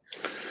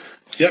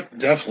 Yep,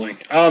 definitely.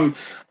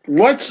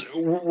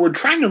 We're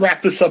trying to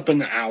wrap this up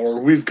in an hour.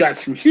 We've got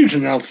some huge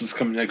announcements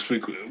coming next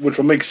week, which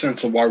will make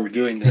sense of why we're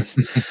doing this.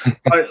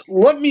 But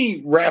let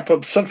me wrap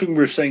up something we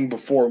were saying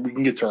before we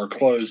can get to our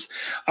close.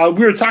 We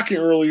were talking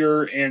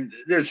earlier, and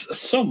there's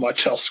so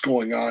much else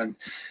going on.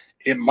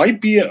 It might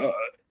be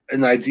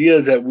an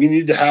idea that we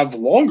need to have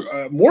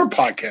more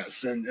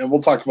podcasts, and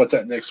we'll talk about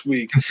that next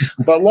week.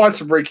 But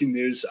lots of breaking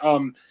news.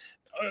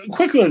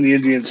 Quickly on the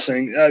Indians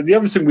thing, the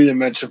other thing we didn't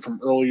mention from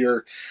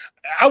earlier,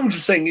 I was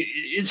just saying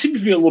it seems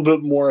to be a little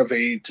bit more of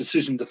a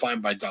decision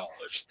defined by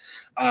dollars.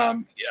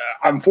 I'm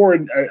for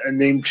a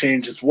name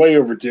change. It's way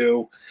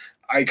overdue.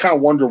 I kind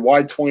of wonder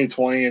why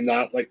 2020 and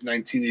not like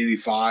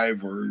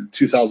 1985 or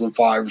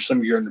 2005 or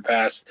some year in the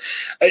past.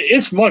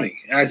 It's money.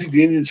 And I think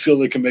the Indians feel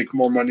they can make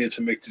more money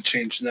to make the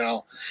change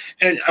now.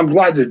 And I'm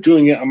glad they're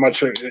doing it. I'm not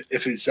sure if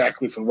it's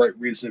exactly for the right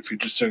reason, if you're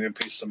just doing it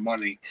to pay some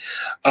money.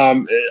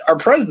 Our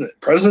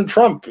President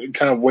Trump,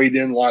 kind of weighed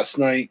in last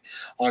night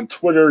on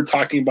Twitter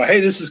talking about, hey,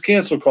 this is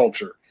cancel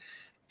culture.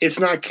 It's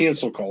not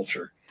cancel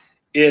culture.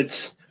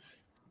 It's,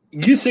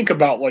 you think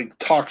about like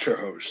talk show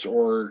hosts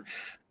or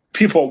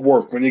people at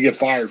work when they get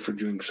fired for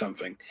doing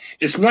something.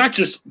 It's not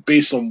just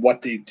based on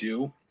what they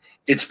do.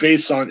 It's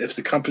based on if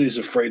the company's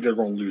afraid they're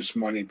going to lose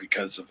money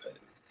because of it.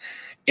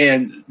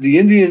 And the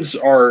Indians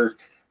are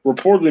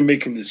reportedly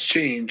making this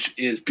change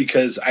is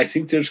because I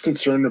think there's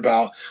concern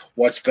about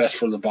what's best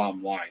for the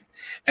bottom line.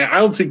 And I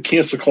don't think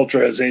cancel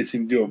culture has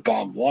anything to do with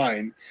bottom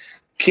line.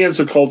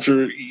 Cancel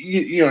culture,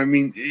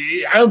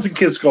 I don't think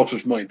cancel culture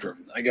is money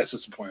driven. I guess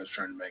that's the point I was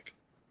trying to make.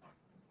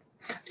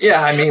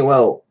 Yeah,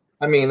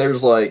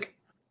 there's like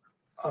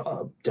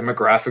a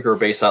demographic or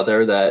base out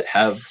there that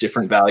have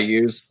different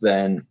values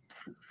than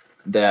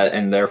that,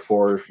 and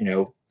therefore,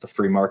 the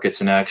free market's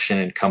in action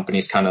and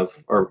companies kind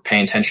of are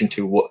paying attention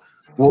to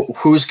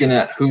who's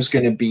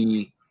gonna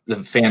be the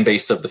fan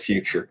base of the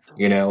future?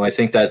 I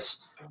think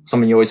that's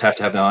something you always have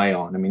to have an eye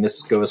on. I mean,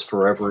 this goes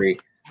for every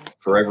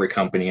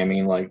company. I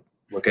mean, like,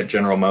 look at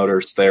General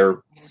Motors; they're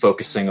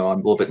focusing on a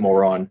little bit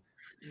more on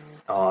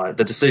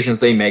the decisions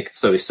they make.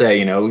 So they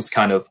say, it's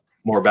kind of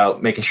more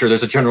about making sure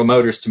there's a General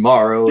Motors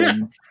tomorrow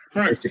and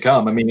to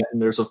come. I mean,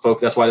 and there's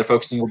that's why they're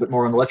focusing a little bit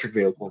more on electric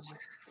vehicles.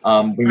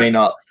 We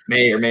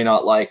may or may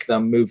not like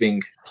them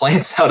moving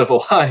plants out of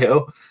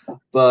Ohio,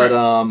 but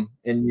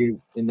and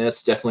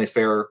that's definitely a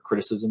fair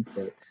criticism.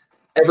 But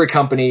every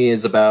company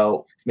is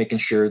about making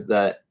sure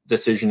that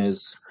decision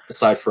is,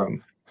 aside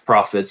from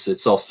profits,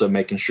 it's also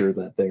making sure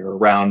that they're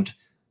around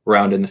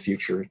in the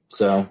future.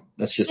 So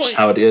that's just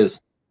how it is.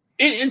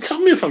 And tell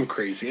me if I'm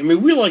crazy. I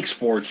mean, we like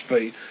sports,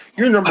 but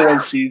your number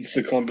one seed's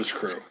the Columbus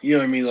Crew. You know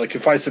what I mean? Like,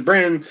 if I said,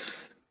 Brandon,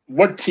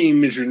 what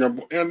team is your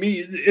number? I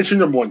mean, it's your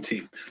number one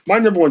team. My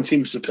number one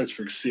team is the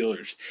Pittsburgh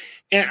Steelers.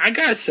 And I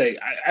got to say,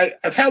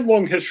 I've had a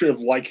long history of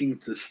liking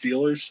the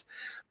Steelers,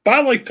 but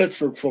I like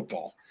Pittsburgh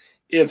football.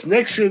 If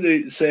next year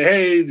they say,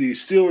 hey, the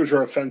Steelers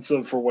are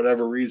offensive for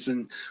whatever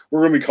reason,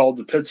 we're going to be called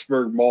the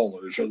Pittsburgh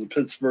Maulers or the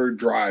Pittsburgh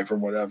Drive or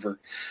whatever,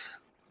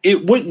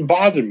 it wouldn't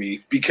bother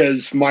me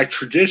because my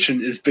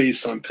tradition is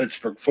based on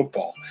Pittsburgh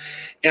football.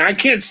 And I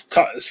can't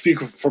speak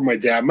for my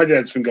dad. My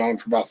dad's been gone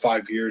for about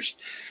 5 years.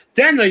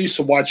 Dad and I used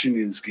to watch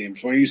Indians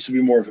games when I used to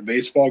be more of a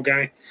baseball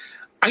guy.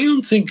 I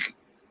don't think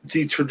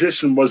the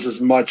tradition was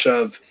as much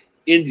of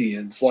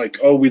Indians, like,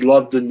 oh, we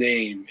love the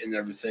name and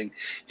everything.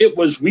 It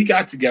was, we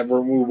got together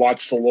and we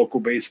watched the local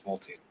baseball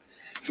team.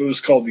 If it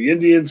was called the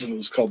Indians, if it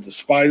was called the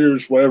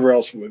Spiders, whatever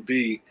else it would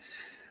be,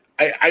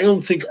 I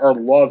don't think our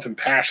love and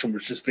passion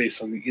was just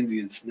based on the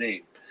Indians'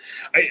 name.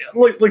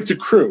 Like the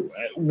Crew.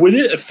 Would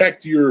it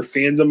affect your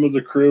fandom of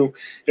the Crew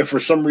if for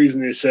some reason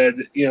they said,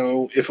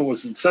 if it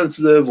was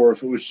insensitive or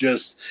if it was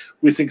just,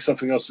 we think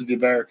something else would do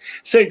better?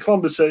 Say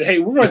Columbus said, hey,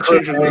 we're going to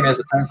change our name. As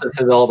offensive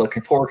to all the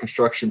poor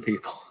construction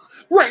people.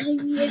 Right.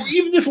 Well,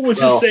 even if it was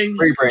just saying.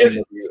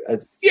 Rebranding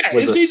if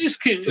they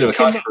just came. Bit of a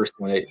controversy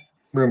when they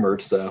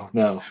rumored, so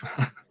no.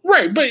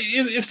 Right, but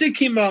if they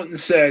came out and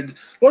said,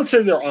 let's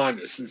say they're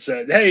honest and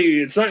said, hey,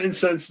 it's not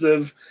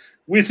insensitive.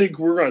 We think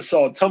we're going to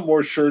sell a ton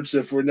more shirts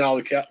if we're now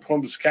the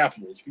Columbus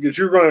Capitals because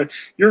you're going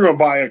to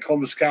buy a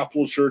Columbus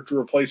Capitals shirt to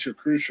replace your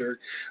Crew shirt.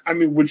 I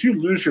mean, would you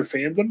lose your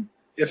fandom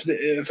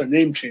if a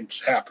name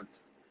change happened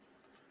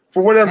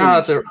for whatever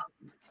reason?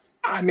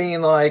 I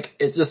mean, like,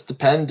 it just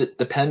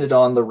depended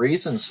on the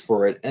reasons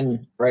for it.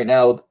 And right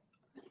now,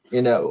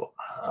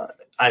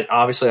 I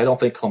don't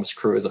think Columbus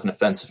Crew is an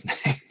offensive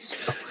name.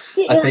 So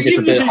I think it's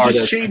a bit hard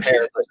to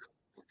compare.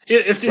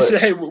 If they say,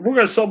 hey, we're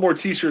going to sell more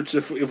T-shirts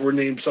if we're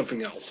named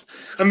something else.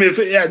 I mean, if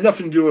it had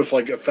nothing to do with,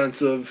 like,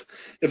 offensive,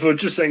 if it was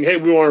just saying, hey,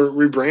 we want to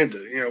rebrand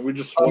it, we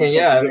just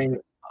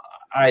want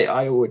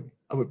I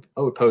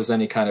would pose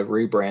any kind of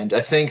rebrand.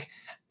 I think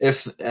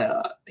if,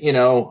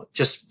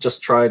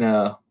 just trying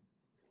to,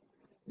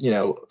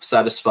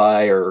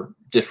 satisfy or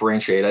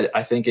differentiate,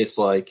 I think it's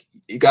like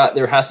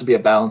there has to be a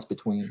balance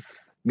between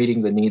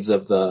meeting the needs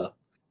of the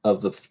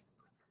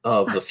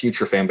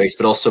future fan base,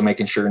 but also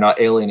making sure you're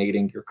not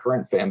alienating your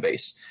current fan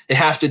base. They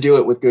have to do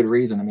it with good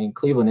reason. I mean,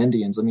 Cleveland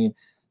Indians. I mean,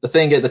 the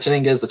thing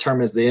is, the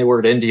term is the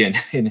word Indian,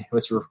 and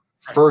it's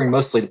referring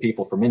mostly to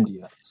people from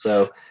India.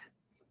 So,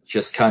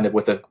 just kind of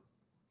with a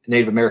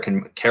Native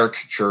American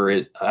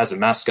caricature as a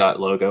mascot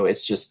logo,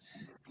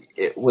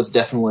 it was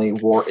definitely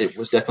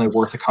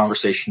worth a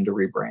conversation to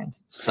rebrand.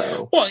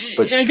 So,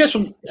 I guess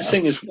what I'm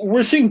saying is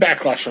we're seeing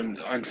backlash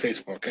on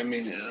Facebook. I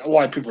mean, a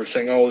lot of people are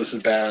saying, "Oh, this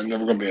is bad. I'm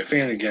never going to be a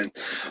fan again."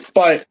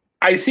 But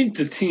I think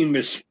the team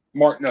is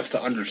smart enough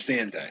to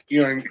understand that.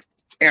 You know what I mean?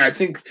 And I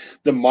think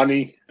the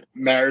money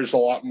matters a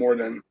lot more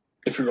than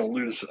if you're going to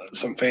lose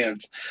some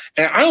fans.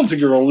 And I don't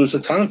think you're going to lose a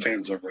ton of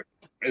fans over it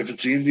if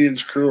it's the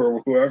Indians Crew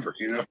or whoever.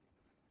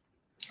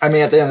 I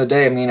mean, at the end of the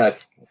day, I mean,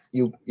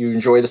 you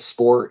enjoy the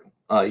sport.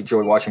 You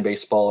enjoy watching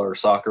baseball or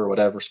soccer or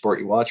whatever sport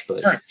you watch,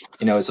 but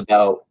it's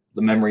about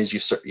the memories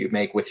you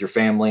make with your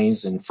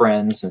families and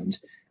friends, and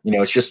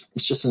it's just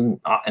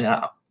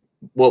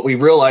what we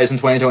realize in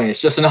 2020. It's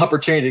just an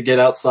opportunity to get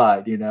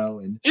outside,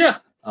 and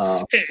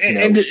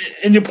and the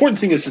important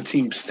thing is the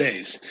team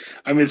stays.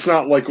 I mean, it's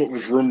not like what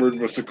was rumored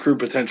with the Crew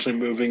potentially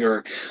moving,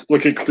 or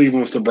look at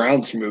Cleveland with the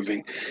Browns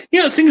moving.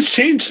 Things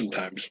change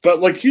sometimes,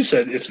 but like you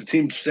said, if the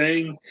team's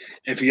staying,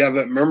 if you have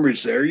that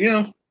memories there,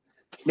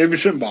 maybe it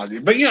shouldn't bother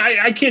you. But,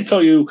 I can't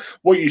tell you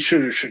what you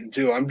should or shouldn't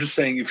do. I'm just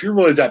saying if you're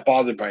really that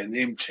bothered by a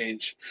name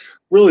change,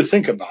 really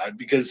think about it,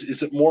 because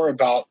is it more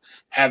about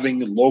having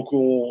the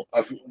local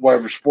of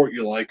whatever sport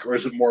you like, or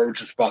is it more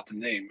just about the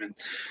name? And,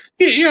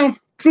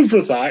 food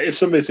for thought. If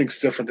somebody thinks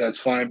different, that's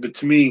fine. But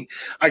to me,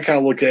 I kind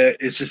of look at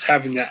it's just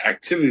having that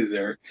activity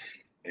there.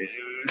 It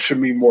should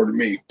mean more to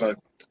me, but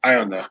I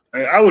don't know.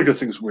 I look at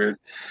things weird.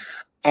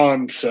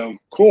 So,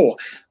 cool.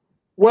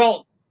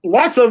 Well,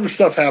 lots of other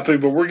stuff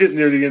happening, but we're getting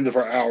near the end of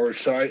our hour,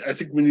 so I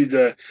think we need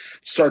to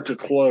start to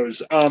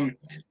close.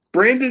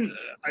 Brandon,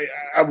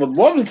 I would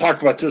love to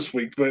talk about this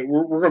week, but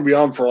we're going to be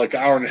on for like an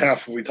hour and a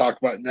half if we talk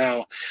about it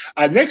now.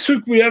 Next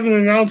week, we have an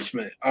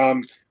announcement.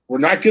 We're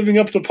not giving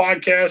up the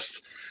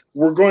podcast.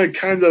 We're going to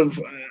kind of,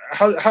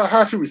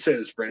 how should we say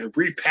this, Brandon?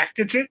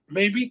 Repackage it,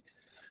 maybe?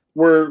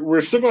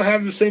 We're still going to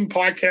have the same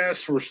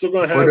podcast. We're still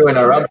going to have. We're doing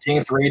our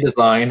umpteenth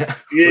redesign.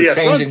 We're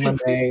changing the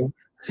name.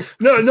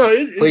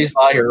 No. Please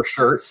buy your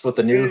shirts with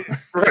the new.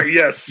 Right,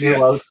 yes.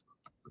 Logo.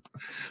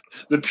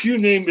 The Pew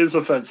name is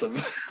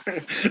offensive.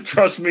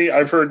 Trust me,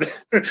 I've heard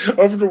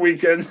over the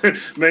weekend,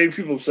 many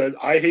people said,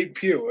 I hate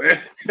Pew.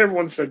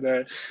 Everyone said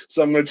that.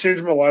 So I'm going to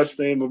change my last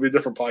name. It'll be a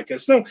different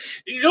podcast. No,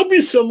 it'll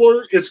be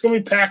similar. It's going to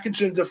be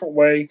packaged in a different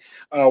way.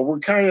 We're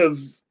kind of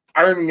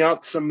ironing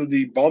out some of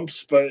the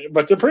bumps,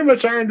 but they're pretty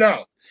much ironed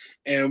out.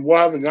 And we'll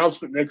have an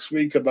announcement next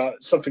week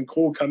about something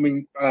cool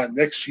coming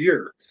next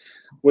year,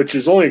 which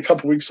is only a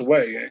couple weeks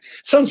away. It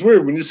sounds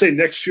weird when you say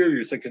next year,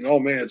 you're thinking, oh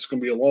man, it's going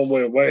to be a long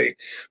way away.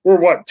 We're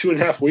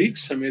 2.5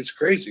 weeks? I mean, it's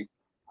crazy.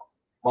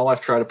 My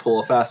wife tried to pull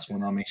a fast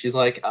one on me. She's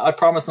like, I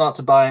promise not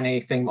to buy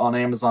anything on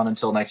Amazon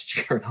until next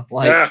year. And I'm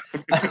like,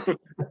 yeah.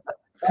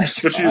 Nice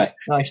try.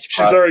 She's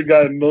already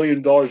got $1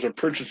 million of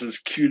purchases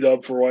queued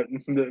up for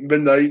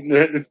midnight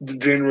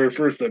January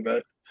 1st, I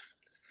bet.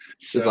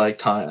 She's like,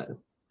 time.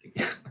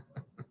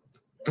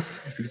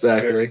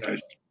 Exactly.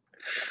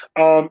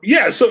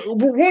 Nice. So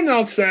we'll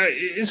announce that.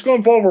 It's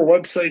going to involve our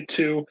website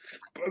too,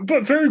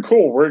 but very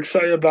cool. We're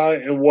excited about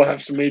it, and we'll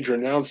have some major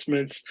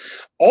announcements.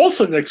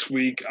 Also next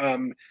week,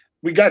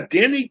 we got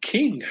Danny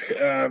King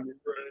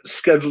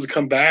scheduled to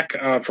come back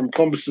from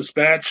Columbus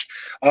Dispatch.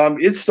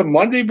 It's the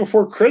Monday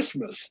before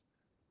Christmas.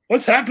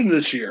 What's happened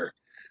this year?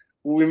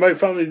 We might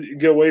finally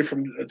get away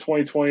from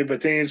 2020, but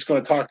Danny's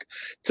going to talk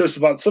to us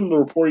about some of the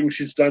reporting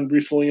she's done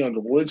recently on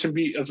the religion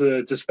beat of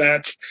the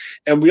Dispatch.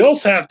 And we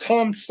also have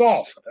Tom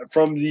Stoff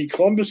from the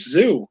Columbus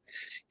Zoo.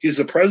 He's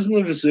the president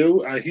of the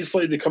zoo. He's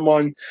slated to come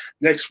on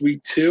next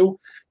week, too.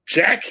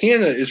 Jack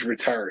Hanna is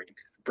retiring,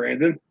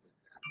 Brandon.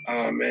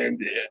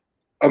 And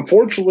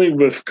unfortunately,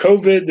 with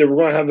COVID, they were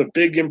going to have a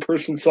big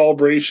in-person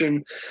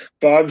celebration.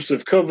 But obviously,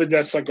 with COVID,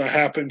 that's not going to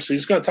happen. So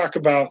he's going to talk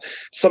about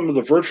some of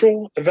the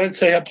virtual events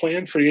they have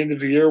planned for the end of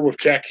the year with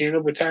Jack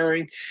Hanna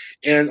retiring,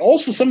 and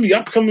also some of the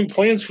upcoming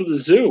plans for the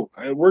zoo.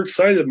 We're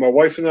excited. My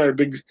wife and I are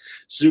big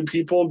zoo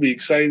people. It'll be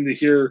exciting to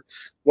hear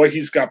what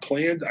he's got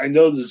planned. I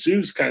know the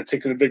zoo's kind of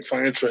taking a big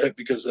financial hit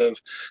because of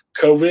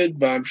COVID,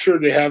 but I'm sure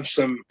they have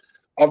some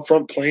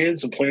upfront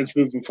plans and plans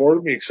moving forward.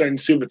 It'll be exciting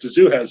to see what the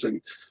zoo has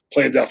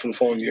planned out for the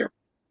following year.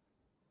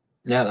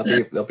 Yeah,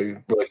 that'll be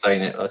really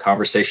exciting. A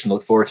conversation to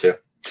look forward to.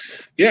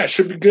 Yeah,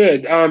 should be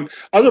good.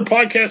 Other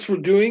podcasts we're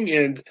doing,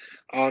 and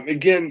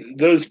again,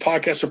 those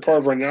podcasts are part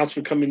of our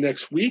announcement coming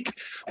next week.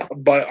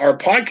 But our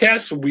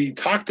podcast, we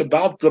talked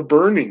about The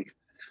Burning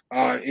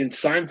in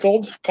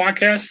Seinfeld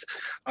podcast.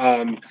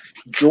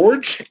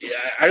 George,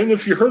 I don't know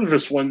if you heard of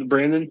this one,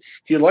 Brandon.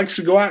 He likes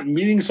to go out in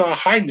meetings on a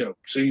high note.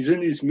 So he's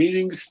in these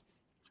meetings.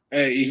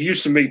 He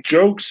used to make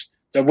jokes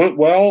that went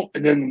well,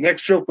 and then the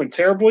next joke went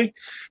terribly.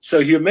 So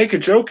he would make a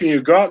joke and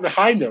he'd go out on the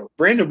high note.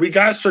 Brandon, we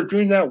got to start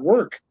doing that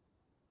work.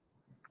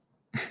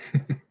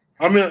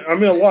 I'm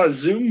in a lot of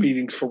Zoom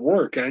meetings for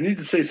work, and I need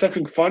to say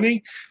something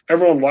funny.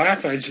 Everyone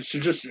laugh, and I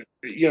should just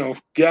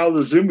get out of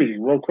the Zoom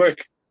meeting real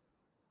quick.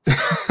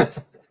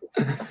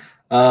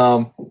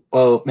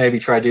 Well, maybe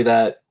try to do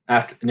that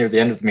near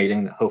the end of the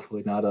meeting.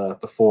 Hopefully not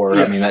before.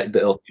 Yes. I mean,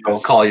 they'll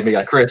call you and be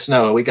like, Chris,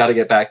 no, we got to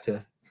get back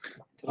to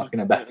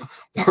talking about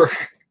work.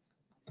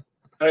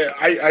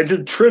 I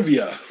did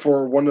trivia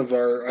for one of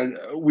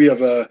we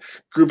have a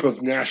group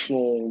of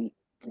national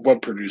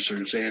web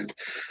producers, and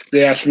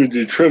they asked me to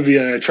do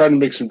trivia, and I tried to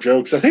make some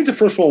jokes. I think the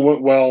first one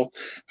went well.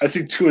 I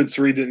think 2 and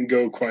 3 didn't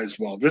go quite as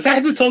well because I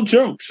had to tell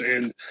jokes,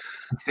 and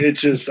I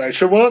should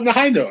have went on the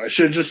high note. I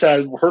should have just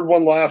heard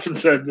one laugh and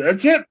said,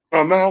 that's it,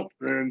 I'm out,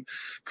 and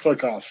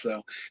click off.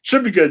 So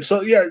should be good.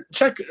 So yeah,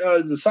 check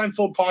the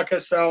Seinfeld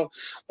podcast out.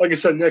 Like I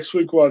said, next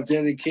week we'll have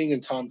Danny King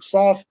and Tom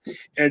Stoff,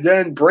 and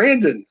then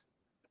Brandon,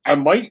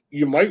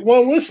 you might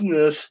want to listen to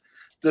this.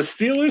 The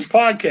Steelers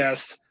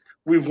podcast,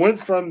 we've went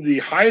from the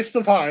highest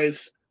of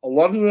highs,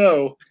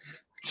 11-0,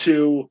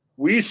 to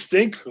we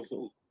stink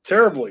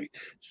terribly.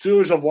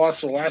 Steelers have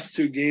lost their last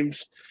 2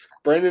 games.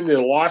 Brandon, they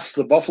lost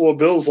the Buffalo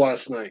Bills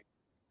last night.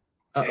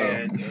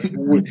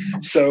 And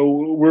so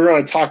we're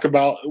going to talk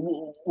about,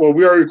 well,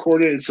 we already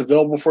recorded it. It's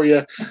available for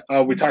you.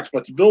 We talked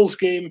about the Bills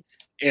game,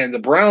 and the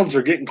Browns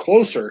are getting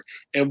closer.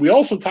 And we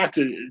also talked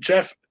to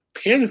Jeff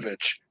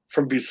Panovich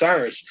from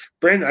Bucyrus.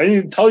 Brandon, I didn't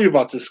even tell you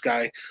about this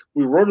guy.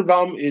 We wrote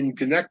about him in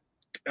Gannett,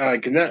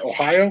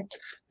 Ohio.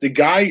 The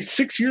guy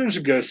 6 years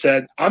ago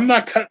said, I'm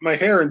not cutting my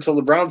hair until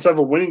the Browns have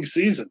a winning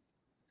season.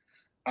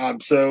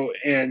 And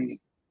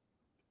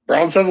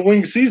Browns have a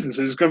winning season,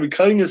 so he's going to be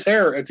cutting his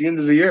hair at the end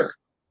of the year.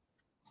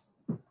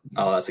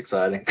 Oh, that's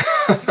exciting.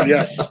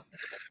 Yes.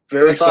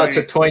 Very exciting.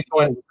 It took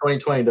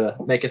 2020 to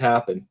make it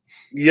happen.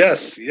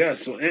 Yes.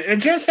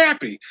 And Jeff's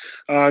happy.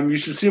 You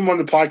should see him on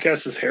the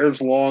podcast. His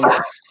hair's long.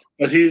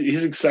 But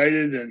he's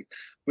excited, and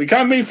We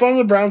kind of made fun of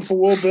the Browns a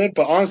little bit,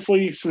 but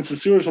honestly, since the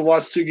Steelers have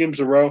lost 2 games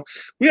in a row,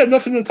 we had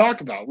nothing to talk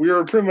about. We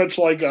were pretty much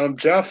like,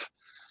 Jeff,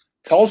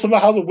 tell us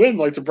about how to win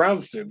like the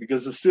Browns did,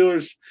 because the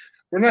Steelers,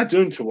 we're not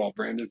doing too well,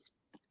 Brandon.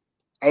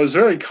 I was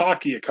very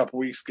cocky a couple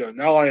weeks ago.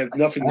 Now I have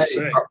nothing to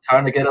say.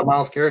 Time to get a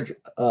Myles Garrett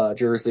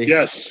jersey.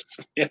 Yes.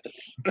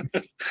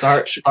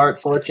 Start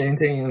switching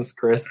teams,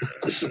 Chris.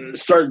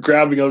 Start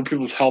grabbing other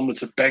people's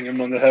helmets and banging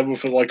them on the head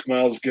with it like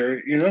Myles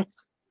Garrett.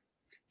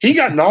 He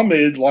got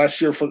nominated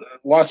last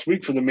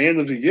week for the Man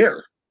of the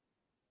Year.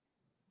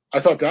 I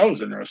thought that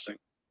was interesting.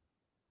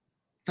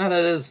 No,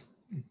 that is.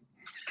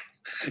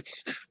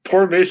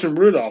 Poor Mason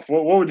Rudolph.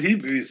 What would he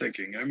be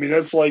thinking? I mean,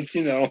 that's like,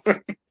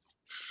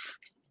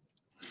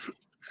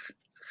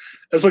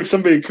 that's like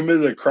somebody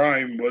committed a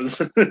crime was,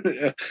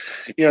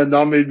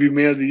 nominated to be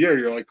Man of the Year.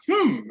 You're like,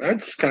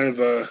 that's kind of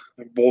a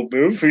bold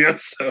move. Yeah,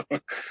 so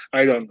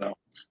I don't know.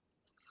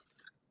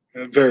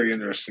 Very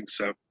interesting.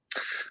 So,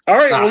 all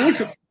right.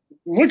 Well,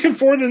 looking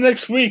forward to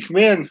next week,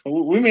 man.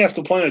 We may have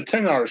to plan a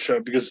 10-hour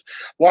show because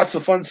lots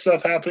of fun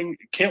stuff happening.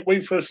 Can't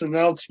wait for this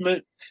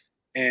announcement,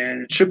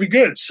 and it should be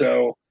good.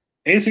 So,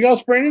 anything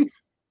else, Brandon?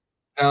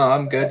 No,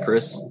 I'm good,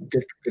 Chris.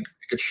 Good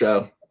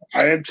show.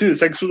 I am too.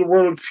 Thanks for the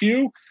World of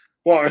Pew.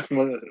 Well,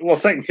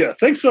 thanks to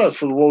us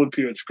for the World of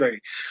Pew. It's great.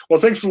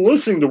 Well, thanks for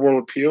listening to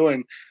World of Pew,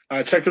 and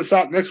check us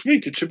out next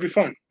week. It should be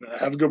fun.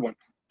 Have a good one.